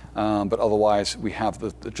Enterprise. But otherwise, we have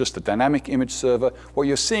just the dynamic image server. What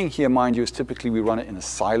you're seeing here, mind you, is typically we run it in a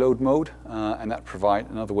siloed mode, and that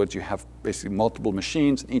in other words, you have basically multiple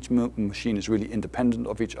machines, and each machine is really independent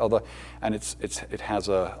of each other, and it has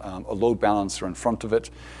a load balancer in front of it,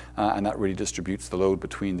 and that really distributes the load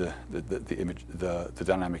between the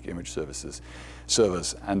dynamic image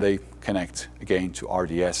servers, and they connect again to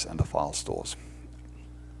RDS and the file stores.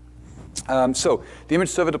 So the image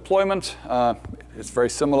server deployment, it's very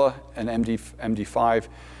similar, an MD5,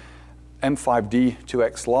 M5D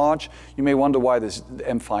 2x large. You may wonder why there's the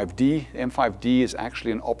M5D. The M5D is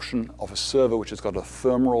actually an option of a server which has got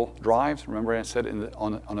ephemeral drives. Remember I said in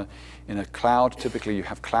a cloud, typically you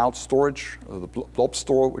have cloud storage, or the blob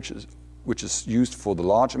store, which is which is used for the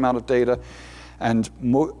large amount of data, and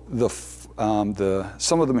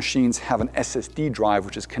some of the machines have an SSD drive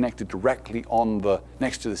which is connected directly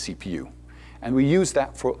next to the CPU. And we use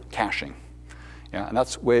that for caching. Yeah, and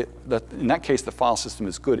that's where, in that case, the file system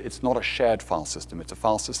is good. It's not a shared file system. It's a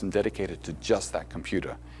file system dedicated to just that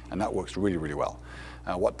computer. And that works really, really well.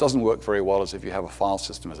 What doesn't work very well is if you have a file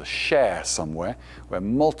system as a share somewhere where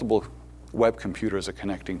multiple web computers are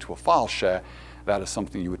connecting to a file share. That is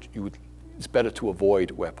something it's better to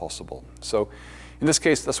avoid where possible. So in this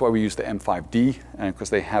case, that's why we use the M5D, because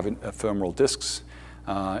they have ephemeral disks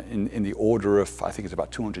in the order of, I think it's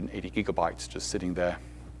about 280 gigabytes just sitting there.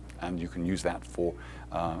 And you can use that for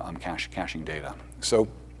caching data. So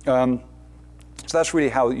that's really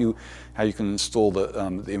how you can install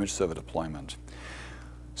the image server deployment.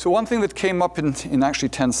 So one thing that came up in actually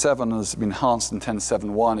 10.7 and has been enhanced in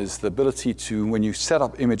 10.7.1 is the ability to, when you set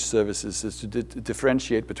up image services, is to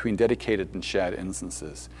differentiate between dedicated and shared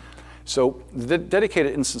instances. So the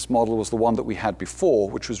dedicated instance model was the one that we had before,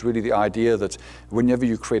 which was really the idea that whenever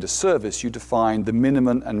you create a service, you define the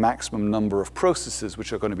minimum and maximum number of processes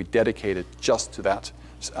which are going to be dedicated just to that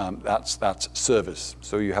service.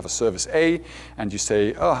 So you have a service A, and you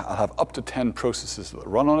say, oh, I'll have up to 10 processes that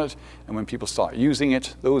run on it, and when people start using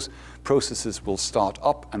it, those processes will start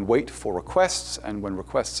up and wait for requests, and when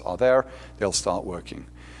requests are there, they'll start working.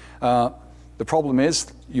 The problem is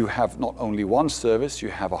you have not only one service, you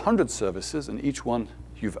have 100 services, and each one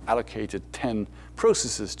you've allocated 10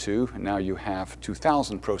 processes to, and now you have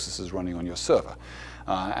 2,000 processes running on your server.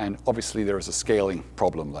 And obviously there is a scaling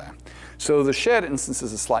problem there. So the shared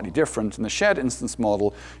instances are slightly different. In the shared instance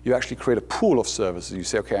model, you actually create a pool of services. You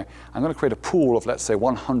say, okay, I'm going to create a pool of, let's say,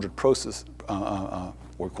 100 processes, what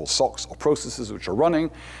we call SOCs, or processes which are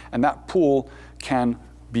running, and that pool can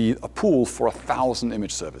be a pool for 1,000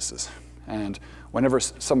 image services. And whenever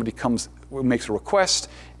somebody makes a request,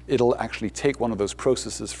 it'll actually take one of those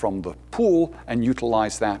processes from the pool and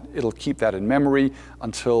utilize that. It'll keep that in memory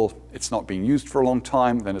until it's not being used for a long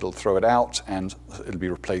time. Then it'll throw it out, and it'll be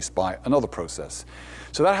replaced by another process.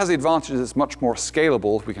 So that has the advantage that it's much more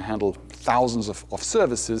scalable. We can handle thousands of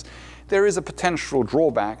services. There is a potential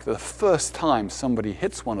drawback that the first time somebody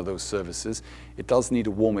hits one of those services, it does need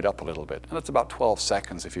to warm it up a little bit. And that's about 12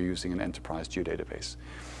 seconds if you're using an enterprise geodatabase.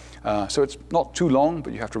 So it's not too long,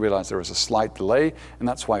 but you have to realize there is a slight delay, and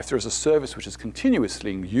that's why if there's a service which is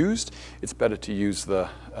continuously used, it's better to use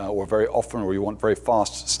or very often, or you want very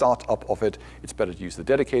fast startup of it, it's better to use the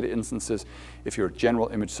dedicated instances. If you're general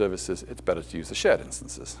image services, it's better to use the shared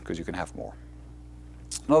instances, because you can have more.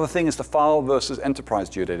 Another thing is the file versus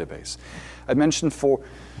enterprise geodatabase. I mentioned for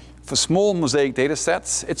small mosaic data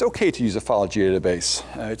sets, it's okay to use a file geodatabase.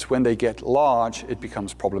 It's when they get large, it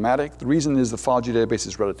becomes problematic. The reason is the file geodatabase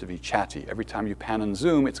is relatively chatty. Every time you pan and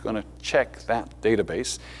zoom, it's going to check that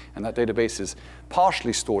database, and that database is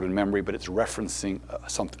partially stored in memory, but it's referencing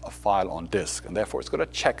a file on disk, and therefore it's going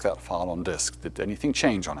to check that file on disk. Did anything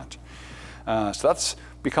change on it? So that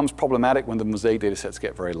becomes problematic when the mosaic data sets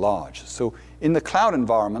get very large. So in the cloud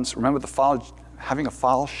environments, remember having a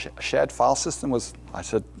shared file system was, I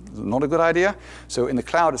said, not a good idea. So in the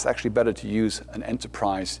cloud, it's actually better to use an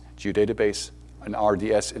enterprise geodatabase. An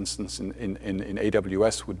RDS instance in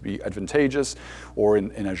AWS would be advantageous, or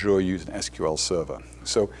in Azure, use an SQL server.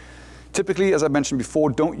 So typically, as I mentioned before,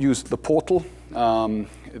 don't use the portal. Although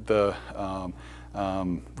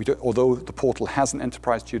the portal has an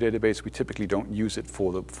enterprise geodatabase, we typically don't use it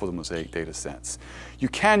for the mosaic data sets. You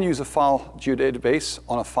can use a file geodatabase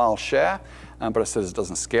on a file share, but it says it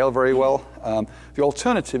doesn't scale very well. The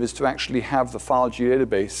alternative is to actually have a file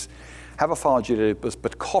geodatabase,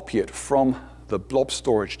 but copy it from the blob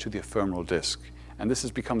storage to the ephemeral disk. And this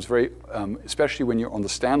becomes very, especially when you're on the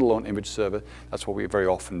standalone image server, that's what we very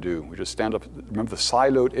often do. We just stand up, remember the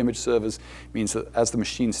siloed image servers means that as the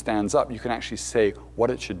machine stands up, you can actually say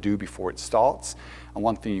what it should do before it starts. And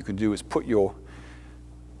one thing you can do is put your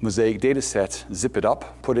mosaic data set, zip it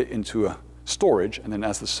up, put it into a storage, and then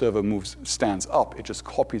as the server stands up, it just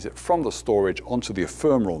copies it from the storage onto the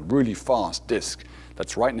ephemeral, really fast disk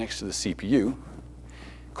that's right next to the CPU,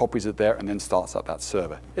 copies it there, and then starts up that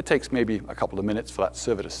server. It takes maybe a couple of minutes for that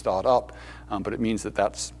server to start up, but it means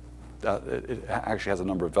that it actually has a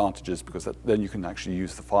number of advantages, because then you can actually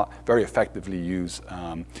use very effectively use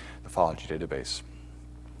the file geodatabase.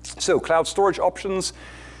 So cloud storage options.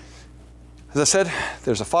 As I said,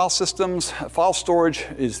 there's a file systems. File storage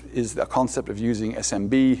is the concept of using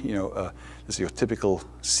SMB. This is your typical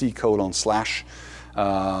C://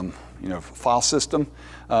 file system.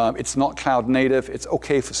 It's not cloud native. It's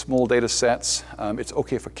okay for small data sets. It's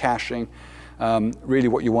okay for caching. Really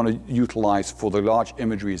what you want to utilize for the large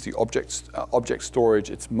imagery is the object storage.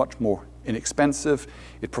 It's much more inexpensive.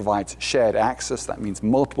 It provides shared access. That means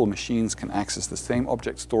multiple machines can access the same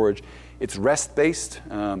object storage. It's REST-based.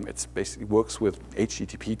 It basically works with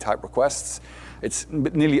HTTP type requests. It's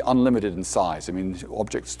nearly unlimited in size. I mean,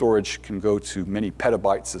 object storage can go to many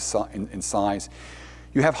petabytes in size.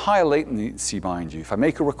 You have higher latency, mind you. If I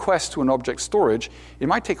make a request to an object storage, it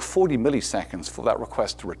might take 40 milliseconds for that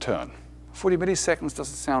request to return. 40 milliseconds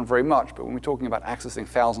doesn't sound very much, but when we're talking about accessing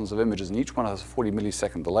thousands of images and each one has a 40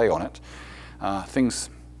 millisecond delay on it, things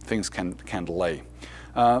can delay.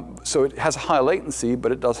 So it has a high latency,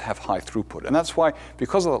 but it does have high throughput. And that's why,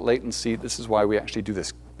 because of that latency, this is why we actually do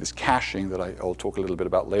this caching that I'll talk a little bit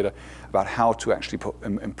about later, about how to actually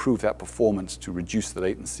improve that performance to reduce the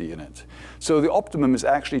latency in it. So the optimum is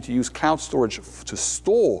actually to use cloud storage to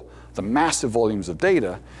store the massive volumes of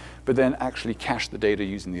data, but then actually cache the data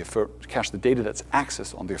using cache the data that's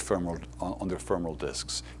accessed on the ephemeral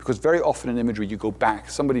disks. Because very often in imagery, you go back.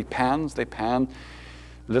 Somebody pans, they pan.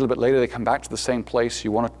 A little bit later, they come back to the same place.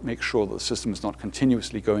 You want to make sure that the system is not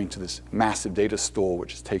continuously going to this massive data store,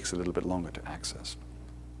 which takes a little bit longer to access.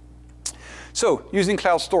 So, using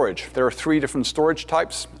cloud storage, there are 3 different storage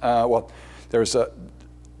types.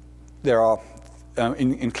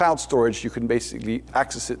 In cloud storage, you can basically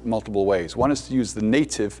access it multiple ways. One is to use the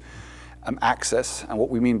native access, and what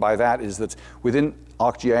we mean by that is that within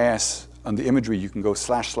ArcGIS and the imagery, you can go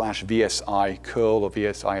 //VSI curl or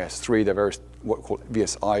VSIS3. They're various what we call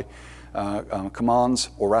VSI commands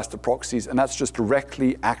or raster proxies, and that's just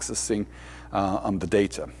directly accessing the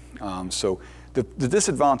data. So the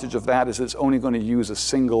disadvantage of that is it's only going to use a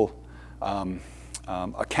single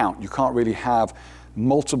account. You can't really have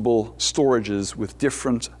multiple storages with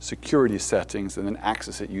different security settings and then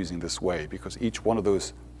access it using this way, because each one of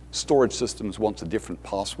those storage systems wants a different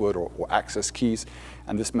password or access keys,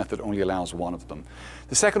 and this method only allows one of them.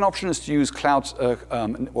 The second option is to use cloud,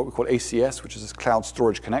 what we call ACS, which is a cloud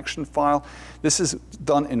storage connection file. This is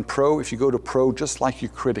done in Pro. If you go to Pro, just like you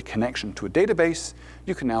create a connection to a database,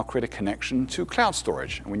 you can now create a connection to cloud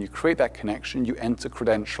storage. And when you create that connection, you enter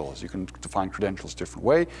credentials. You can define credentials a different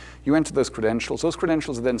way. You enter those credentials. Those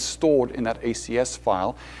credentials are then stored in that ACS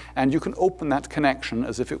file, and you can open that connection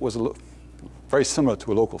as if it was very similar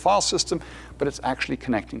to a local file system, but it's actually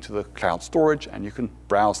connecting to the cloud storage, and you can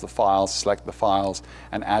browse the files, select the files,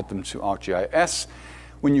 and add them to ArcGIS.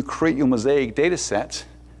 When you create your mosaic data set,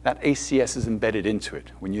 that ACS is embedded into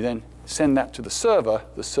it. When you then send that to the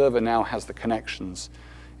server now has the connections.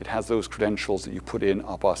 It has those credentials that you put in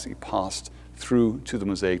are basically passed through to the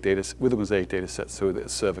mosaic data with the mosaic data set so that the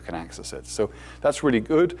server can access it. So that's really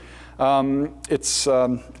good. It's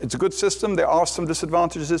a good system. There are some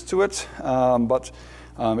disadvantages to it, but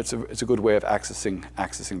it's a good way of accessing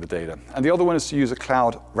the data. And the other one is to use a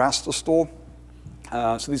cloud raster store.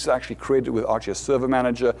 So this is actually created with ArcGIS Server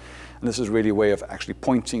Manager, and this is really a way of actually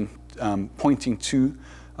pointing to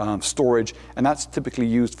storage, and that's typically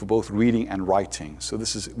used for both reading and writing. So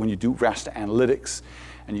this is when you do raster analytics,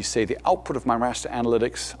 and you say the output of my raster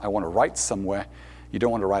analytics, I want to write somewhere. You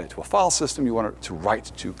don't want to write it to a file system, you want it to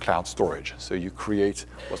write to cloud storage. So you create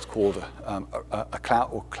what's called a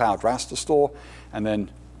cloud raster store, and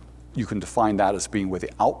then you can define that as being where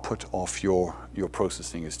the output of your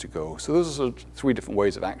processing is to go. So those are 3 different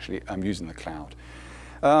ways of actually using the cloud.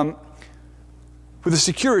 With the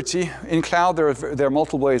security in cloud, there are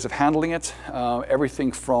multiple ways of handling it.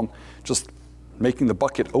 Everything from just making the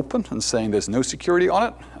bucket open and saying there's no security on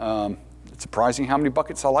it. It's surprising how many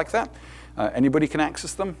buckets are like that. Anybody can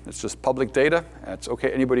access them. It's just public data. It's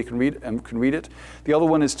okay. Anybody can read it. The other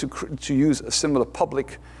one is to use a similar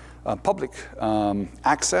public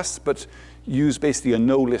access, but use basically a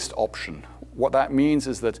no-list option. What that means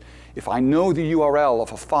is that if I know the URL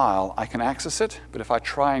of a file, I can access it, but if I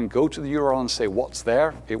try and go to the URL and say what's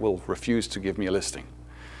there, it will refuse to give me a listing.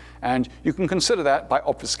 And you can consider that by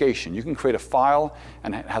obfuscation. You can create a file,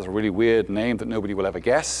 and it has a really weird name that nobody will ever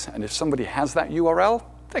guess, and if somebody has that URL,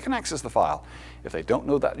 they can access the file. If they don't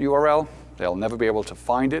know that URL, they'll never be able to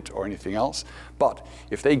find it or anything else. But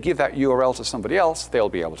if they give that URL to somebody else, they'll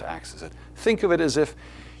be able to access it. Think of it as if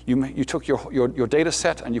you took your data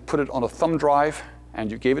set and you put it on a thumb drive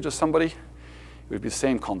and you gave it to somebody. It would be the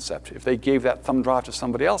same concept. If they gave that thumb drive to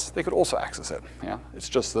somebody else, they could also access it. Yeah? It's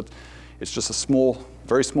just that it's just a small,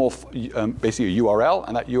 very small, basically a URL,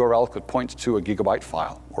 and that URL could point to a gigabyte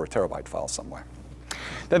file or a terabyte file somewhere.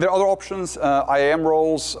 Then there are other options, IAM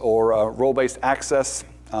roles or role-based access.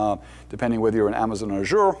 Depending whether you're in Amazon or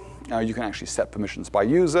Azure, you can actually set permissions by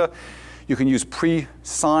user. You can use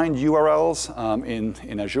pre-signed URLs.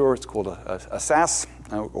 In Azure, it's called a SAS,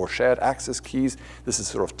 or shared access keys. This is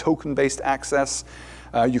sort of token-based access.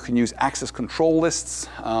 You can use access control lists.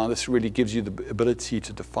 This really gives you the ability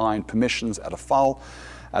to define permissions at a file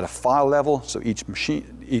level. So each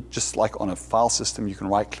machine, just like on a file system, you can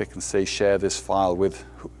right-click and say share this file with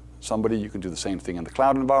somebody. You can do the same thing in the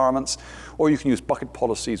cloud environments, or you can use bucket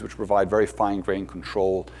policies, which provide very fine-grained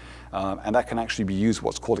control. And that can actually be used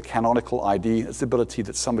what's called a canonical ID. It's the ability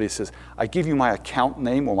that somebody says, I give you my account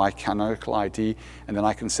name or my canonical ID, and then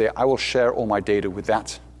I can say, I will share all my data with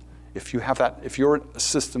that. If you have that, if you're a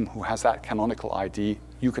system who has that canonical ID,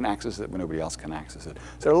 you can access it when nobody else can access it.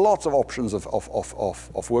 So there are lots of options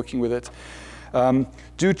of working with it.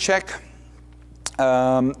 Do check.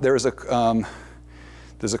 There's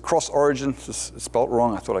a cross-origin, this is spelled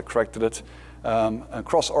wrong, I thought I corrected it. A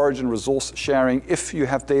cross-origin resource sharing. If you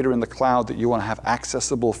have data in the cloud that you want to have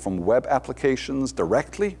accessible from web applications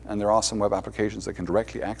directly, and there are some web applications that can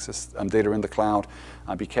directly access data in the cloud,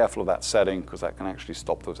 be careful of that setting, because that can actually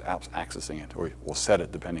stop those apps accessing it, or set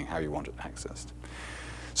it depending how you want it accessed.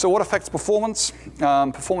 So what affects performance?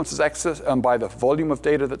 Performance is accessed by the volume of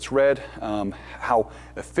data that's read, how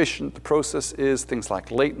efficient the process is, things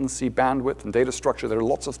like latency, bandwidth, and data structure. There are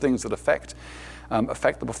lots of things that affect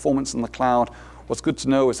the performance in the cloud. What's good to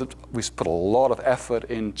know is that we've put a lot of effort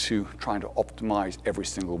into trying to optimize every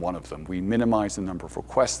single one of them. We minimize the number of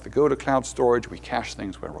requests that go to cloud storage. We cache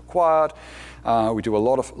things where required. We do a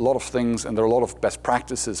lot of things, and there are a lot of best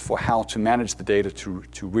practices for how to manage the data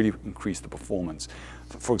to really increase the performance.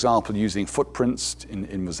 For example, using footprints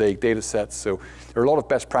in Mosaic data sets. So there are a lot of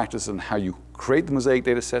best practices on how you create the Mosaic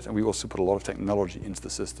data set, and we also put a lot of technology into the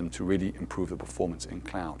system to really improve the performance in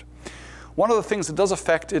cloud. One of the things that does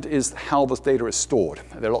affect it is how this data is stored.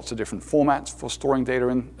 There are lots of different formats for storing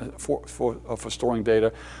data for storing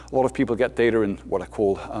data. A lot of people get data in what I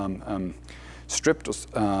call stripped or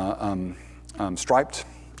striped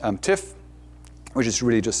TIFF, which is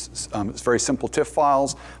really just it's very simple TIFF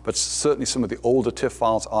files, but certainly some of the older TIFF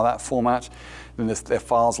files are that format. Then there are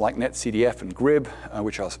files like netcdf and grib,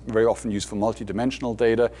 which are very often used for multi-dimensional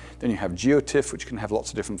data. Then you have geotiff, which can have lots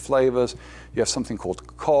of different flavors. You have something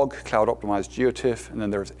called COG, Cloud Optimized Geotiff, and then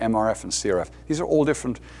there's MRF and CRF. These are all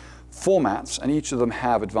different formats, and each of them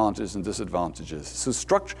have advantages and disadvantages.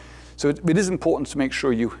 So it is important to make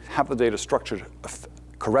sure you have the data structured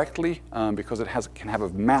correctly, because it can have a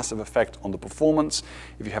massive effect on the performance.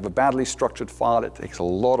 If you have a badly structured file, it takes a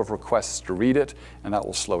lot of requests to read it, and that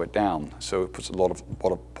will slow it down. So it puts a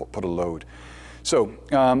load. So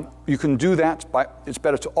you can do that it's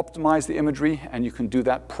better to optimize the imagery, and you can do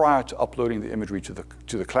that prior to uploading the imagery to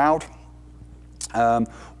the cloud,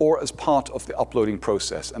 or as part of the uploading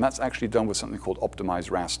process. And that's actually done with something called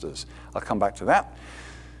optimized rasters. I'll come back to that.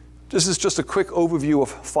 This is just a quick overview of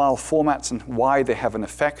file formats and why they have an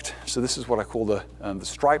effect. So this is what I call the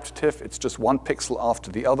striped TIFF. It's just one pixel after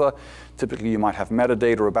the other. Typically, you might have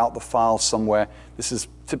metadata about the file somewhere. This is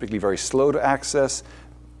typically very slow to access.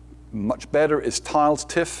 Much better is tiled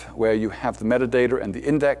TIFF, where you have the metadata and the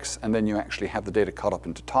index, and then you actually have the data cut up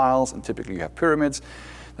into tiles, and typically you have pyramids.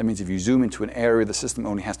 That means if you zoom into an area, the system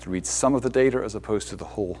only has to read some of the data as opposed to the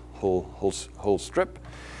whole strip.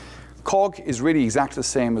 COG is really exactly the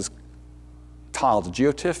same as tiled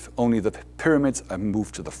geotiff, only the pyramids are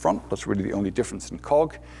moved to the front. That's really the only difference in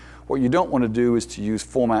COG. What you don't want to do is to use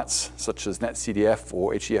formats such as netcdf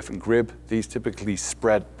or HDF and grib. These typically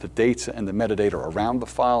spread the data and the metadata around the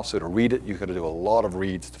file, so to read it, you've got to do a lot of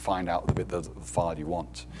reads to find out the bit of the file you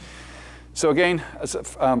want. So again,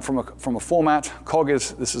 from a format, COG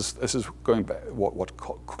this is going back what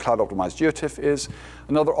Cloud Optimized Geotiff is.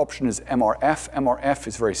 Another option is MRF. MRF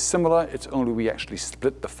is very similar. It's only we actually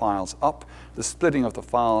split the files up. The splitting of the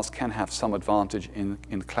files can have some advantage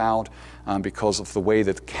in cloud because of the way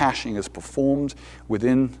that caching is performed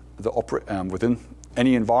within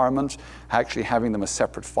any environment. Actually having them as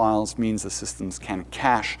separate files means the systems can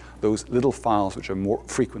cache those little files which are more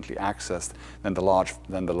frequently accessed than the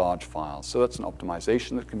large files. So that's an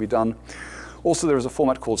optimization that can be done. Also, there is a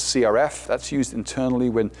format called CRF. That's used internally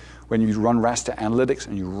when you run raster analytics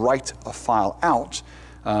and you write a file out.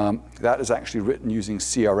 That is actually written using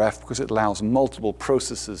CRF because it allows multiple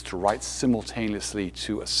processes to write simultaneously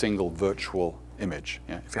to a single virtual image.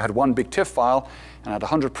 Yeah, if you had one big TIFF file and had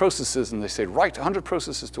 100 processes and they say write 100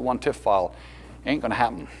 processes to one TIFF file, ain't going to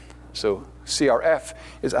happen. So CRF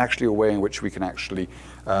is actually a way in which we can actually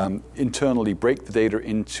internally break the data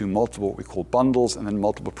into multiple what we call bundles, and then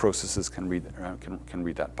multiple processes can read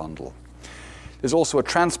that bundle. There's also a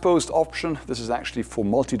transposed option. This is actually for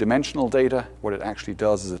multi-dimensional data. What it actually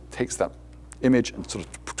does is it takes that image and sort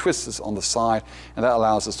of twists us on the side, and that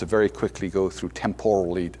allows us to very quickly go through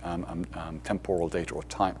temporal data or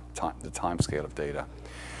the time scale of data.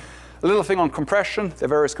 A little thing on compression. There are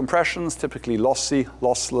various compressions, typically lossy,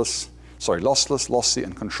 lossless, lossy,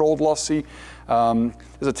 and controlled lossy.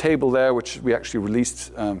 There's a table there which we actually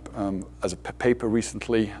released as a paper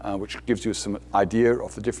recently, which gives you some idea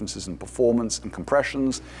of the differences in performance and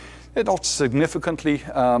compressions. They're not significantly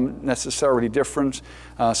necessarily different.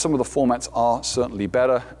 Some of the formats are certainly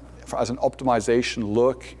better. As an optimization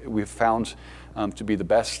look, we've found to be the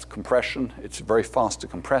best compression. It's very fast to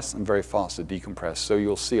compress and very fast to decompress. So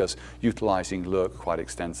you'll see us utilizing Lurk quite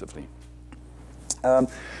extensively.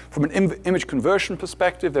 From an image conversion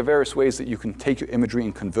perspective, there are various ways that you can take your imagery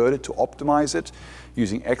and convert it to optimize it.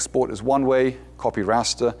 Using export is one way, copy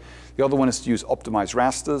raster. The other one is to use optimized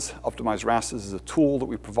rasters. Optimized rasters is a tool that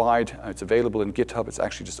we provide. It's available in GitHub. It's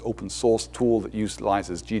actually just an open source tool that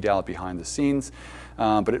utilizes GDAL behind the scenes,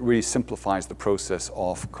 but it really simplifies the process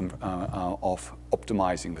of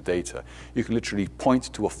optimizing the data. You can literally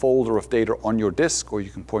point to a folder of data on your disk, or you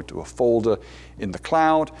can point to a folder in the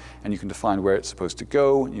cloud, and you can define where it's supposed to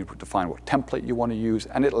go, and you define what template you want to use,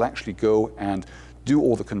 and it'll actually go and do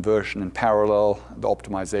all the conversion in parallel, the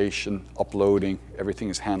optimization, uploading, everything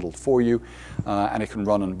is handled for you, and it can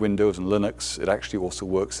run on Windows and Linux. It actually also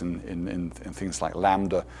works in things like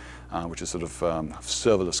Lambda, which is sort of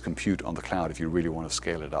serverless compute on the cloud if you really want to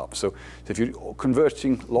scale it up. So if you're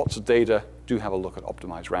converting lots of data, do have a look at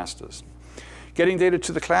optimized rasters. Getting data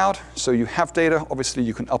to the cloud, so you have data, obviously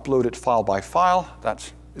you can upload it file by file.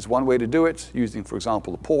 That is one way to do it, using, for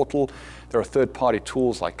example, the portal. There are third-party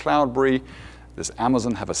tools like Cloudberry. Does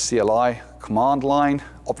Amazon have a CLI command line?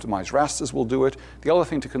 Optimized rasters will do it. The other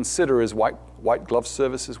thing to consider is white glove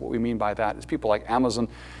services. What we mean by that is people like Amazon,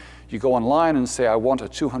 you go online and say, I want a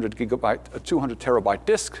 200 terabyte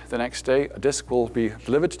disk. The next day, a disk will be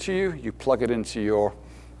delivered to you. You plug it into your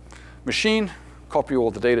machine, copy all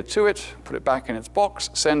the data to it, put it back in its box,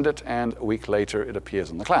 send it, and a week later, it appears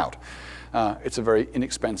on the cloud. It's a very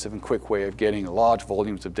inexpensive and quick way of getting large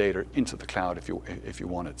volumes of data into the cloud if you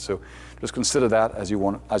want it. So just consider that as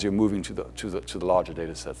you're moving to the larger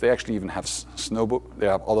data sets. They actually even have Snowbook. They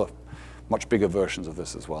have other much bigger versions of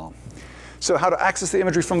this as well. So how to access the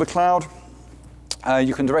imagery from the cloud?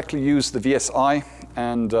 You can directly use the VSI,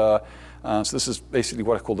 and so this is basically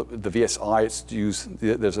what I call the VSI. It's to use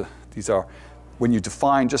these are when you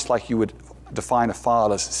define, just like you would define a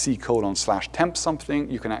file as c:/temp something,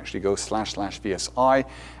 you can actually go //VSI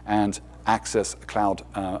and access cloud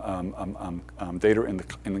data in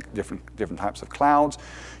the different types of clouds.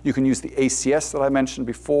 You can use the ACS that I mentioned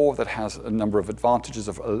before that has a number of advantages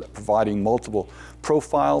of providing multiple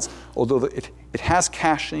profiles. Although it has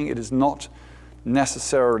caching, it is not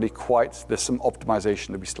necessarily quite, there's some optimization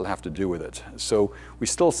that we still have to do with it. So we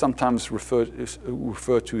still sometimes refer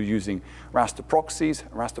to using raster proxies.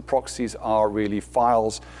 Raster proxies are really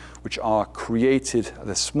files which are created,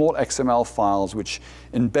 they're small XML files which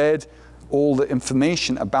embed all the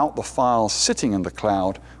information about the files sitting in the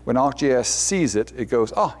cloud. When ArcGIS sees it, it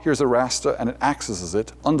goes, oh, here's a raster, and it accesses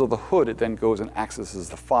it. Under the hood, it then goes and accesses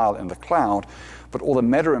the file in the cloud, but all the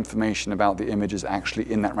meta information about the image is actually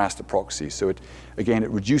in that raster proxy. So again, it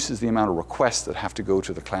reduces the amount of requests that have to go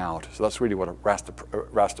to the cloud. So that's really what a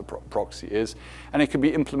raster proxy is. And it can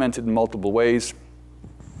be implemented in multiple ways.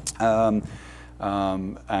 And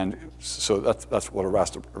so that's what a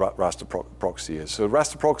raster proxy is. So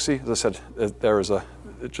raster proxy, as I said, there is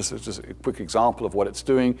just a quick example of what it's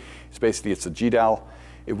doing. It's basically, it's a GDAL.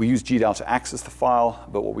 We use GDAL to access the file,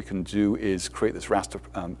 but what we can do is create this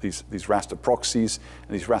these raster proxies,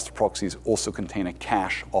 and these raster proxies also contain a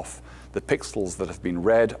cache of the pixels that have been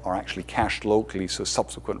read are actually cached locally, so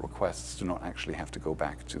subsequent requests do not actually have to go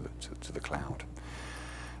back to the cloud.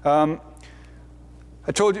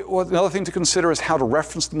 I told you, well, another thing to consider is how to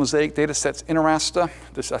reference the mosaic data sets in a raster.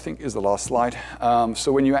 This, I think, is the last slide.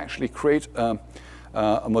 So when you actually create a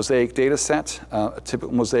mosaic data set, a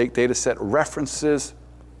typical mosaic data set references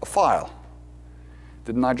a file.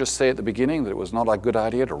 Didn't I just say at the beginning that it was not a good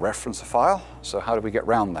idea to reference a file? So how do we get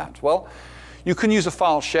around that? Well, you can use a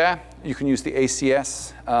file share. You can use the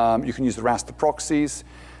ACS. You can use the raster proxies.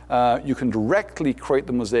 You can directly create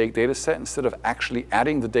the mosaic data set instead of actually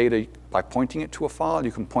adding the data by pointing it to a file.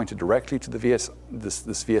 You can point it directly to the this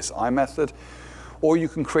VSI method. Or you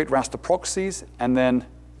can create raster proxies and then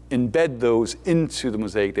embed those into the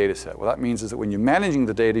Mosaic data set. What that means is that when you're managing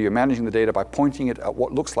the data by pointing it at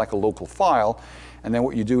what looks like a local file, and then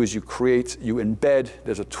what you do is you embed,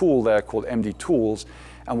 there's a tool there called MD Tools,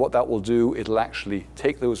 and what that will do, it'll actually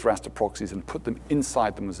take those raster proxies and put them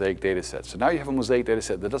inside the Mosaic data set. So now you have a Mosaic data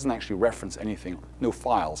set that doesn't actually reference anything, no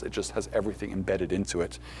files, it just has everything embedded into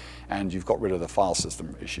it, and you've got rid of the file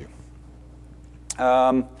system issue.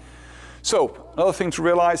 So another thing to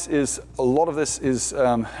realize is a lot of this is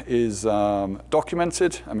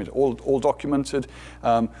documented. I mean, all documented.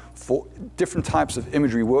 For different types of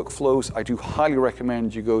imagery workflows, I do highly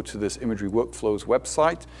recommend you go to this Imagery Workflows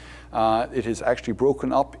website. It is actually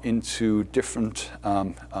broken up into different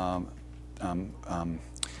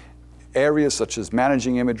areas such as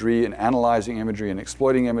managing imagery and analyzing imagery and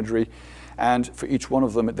exploiting imagery. And for each one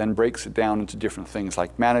of them, it then breaks it down into different things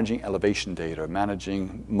like managing elevation data,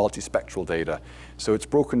 managing multispectral data. So it's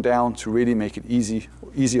broken down to really make it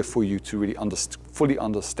easier for you to really fully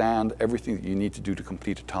understand everything that you need to do to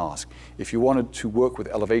complete a task. If you wanted to work with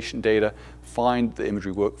elevation data, find the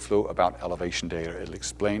imagery workflow about elevation data. It'll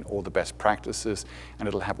explain all the best practices, and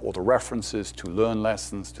it'll have all the references to learn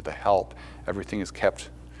lessons, to the help. Everything is kept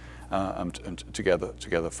and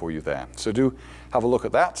together for you there. So do have a look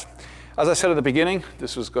at that. As I said at the beginning,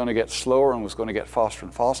 this was going to get slower and was going to get faster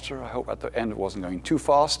and faster. I hope at the end it wasn't going too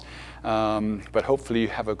fast, but hopefully you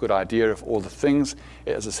have a good idea of all the things.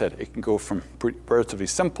 As I said, it can go from relatively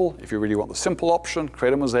simple. If you really want the simple option,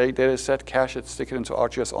 create a Mosaic data set, cache it, stick it into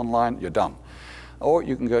ArcGIS Online, you're done. Or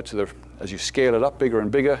you can go to as you scale it up bigger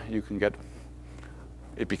and bigger,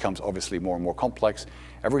 it becomes obviously more and more complex.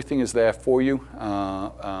 Everything is there for you, yeah.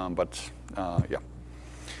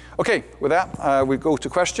 Okay, with that, we go to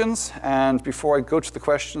questions. And before I go to the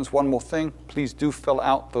questions, one more thing. Please do fill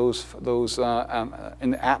out those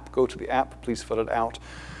in the app. Go to the app. Please fill it out.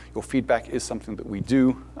 Your feedback is something that we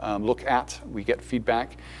do look at. We get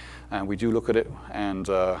feedback, and we do look at it and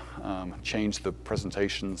change the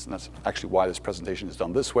presentations. And that's actually why this presentation is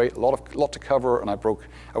done this way. A lot to cover, and I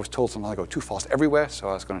was told sometimes I go too fast everywhere, so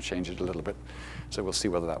I was going to change it a little bit. So we'll see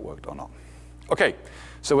whether that worked or not. Okay,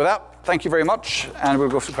 so with that, thank you very much, and we'll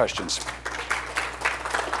go for questions.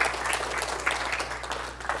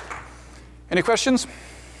 Any questions?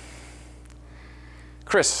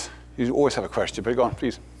 Chris, you always have a question, but go on,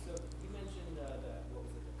 please. So you mentioned the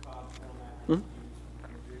COG format.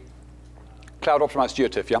 Cloud optimized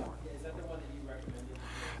GeoTIFF, yeah. Is that the one that you recommended?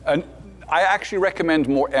 And I actually recommend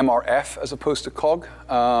more MRF as opposed to COG.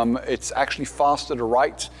 It's actually faster to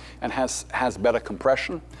write and has better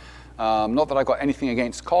compression. Not that I've got anything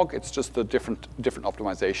against COG, it's just a different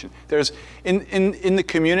optimization. There's in the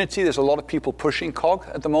community, there's a lot of people pushing COG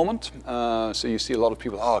at the moment. So you see a lot of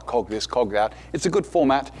people, COG this, COG that. It's a good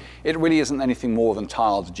format. It really isn't anything more than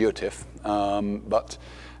tiled GeoTIFF, but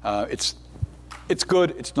it's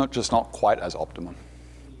good. It's just not quite as optimum. Can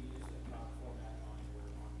you use the COG format on your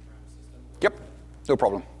on-prem system? Yep, no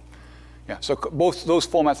problem. Yeah, so both those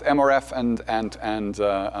formats, MRF and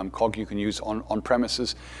COG, you can use on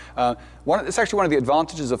premises. It's actually one of the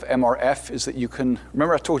advantages of MRF is that you can,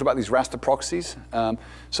 remember I talked about these raster proxies?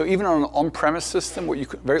 So even on an on-premise system,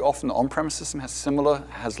 very often the on-premise system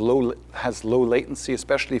has low latency,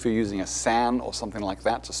 especially if you're using a SAN or something like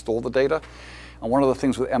that to store the data. And one of the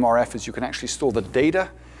things with MRF is you can actually store the data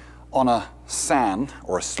on a SAN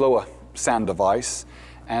or a slower SAN device,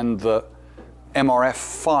 and the MRF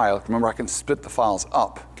file, remember I can split the files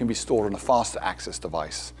up, can be stored on a faster access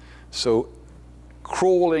device. So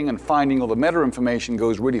crawling and finding all the meta information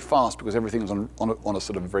goes really fast because everything is on a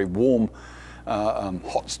sort of very warm,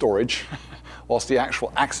 hot storage, whilst the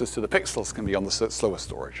actual access to the pixels can be on the slower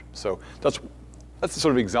storage. So that's the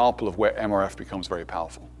sort of example of where MRF becomes very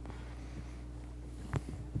powerful.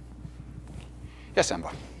 Yes,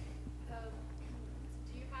 Amber.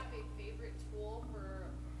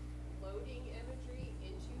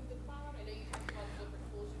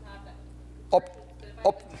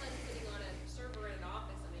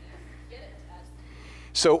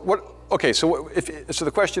 So so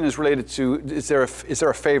the question is related to, is there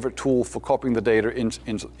a favorite tool for copying the data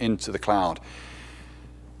into the cloud?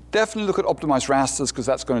 Definitely look at optimized rasters because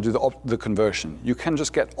that's going to do the conversion. You can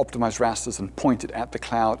just get optimized rasters and point it at the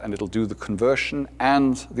cloud and it'll do the conversion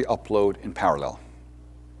and the upload in parallel.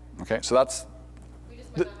 Okay, so that's... We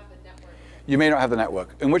just might not have the network. You may not have the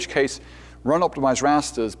network, in which case run optimized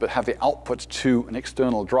rasters but have the output to an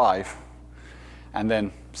external drive and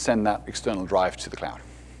then send that external drive to the cloud.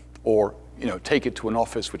 Or take it to an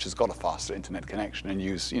office which has got a faster internet connection and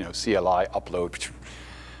use CLI upload.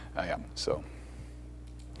 Yeah, so.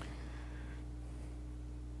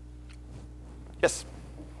 Yes?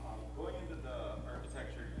 Going into the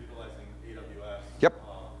architecture, you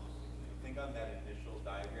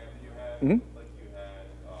Mhm. like you had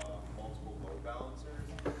multiple load balancers.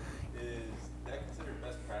 Is that considered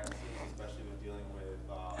best practices, especially with dealing with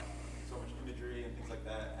so much imagery and things like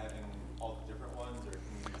that, having all the different ones, or can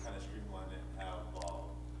you kind of streamline it and have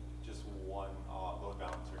just one load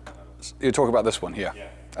balancer kind of? You're talking about this one here.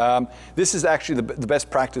 Yeah. This is actually the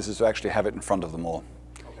best practice is to actually have it in front of them all.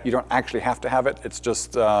 Okay. You don't actually have to have it. It's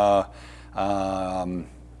just, yeah.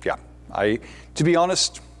 To be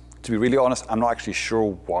honest, to be really honest, I'm not actually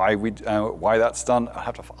sure why that's done. I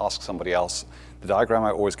have to ask somebody else. The diagram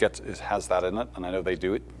I always get has that in it, and I know they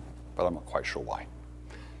do it, but I'm not quite sure why.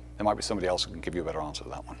 There might be somebody else who can give you a better answer to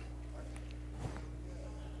that one.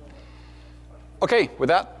 Okay, with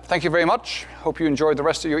that, thank you very much. Hope you enjoyed the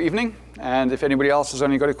rest of your evening. And if anybody else has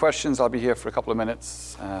only got any questions, I'll be here for a couple of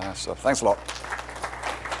minutes. So thanks a lot.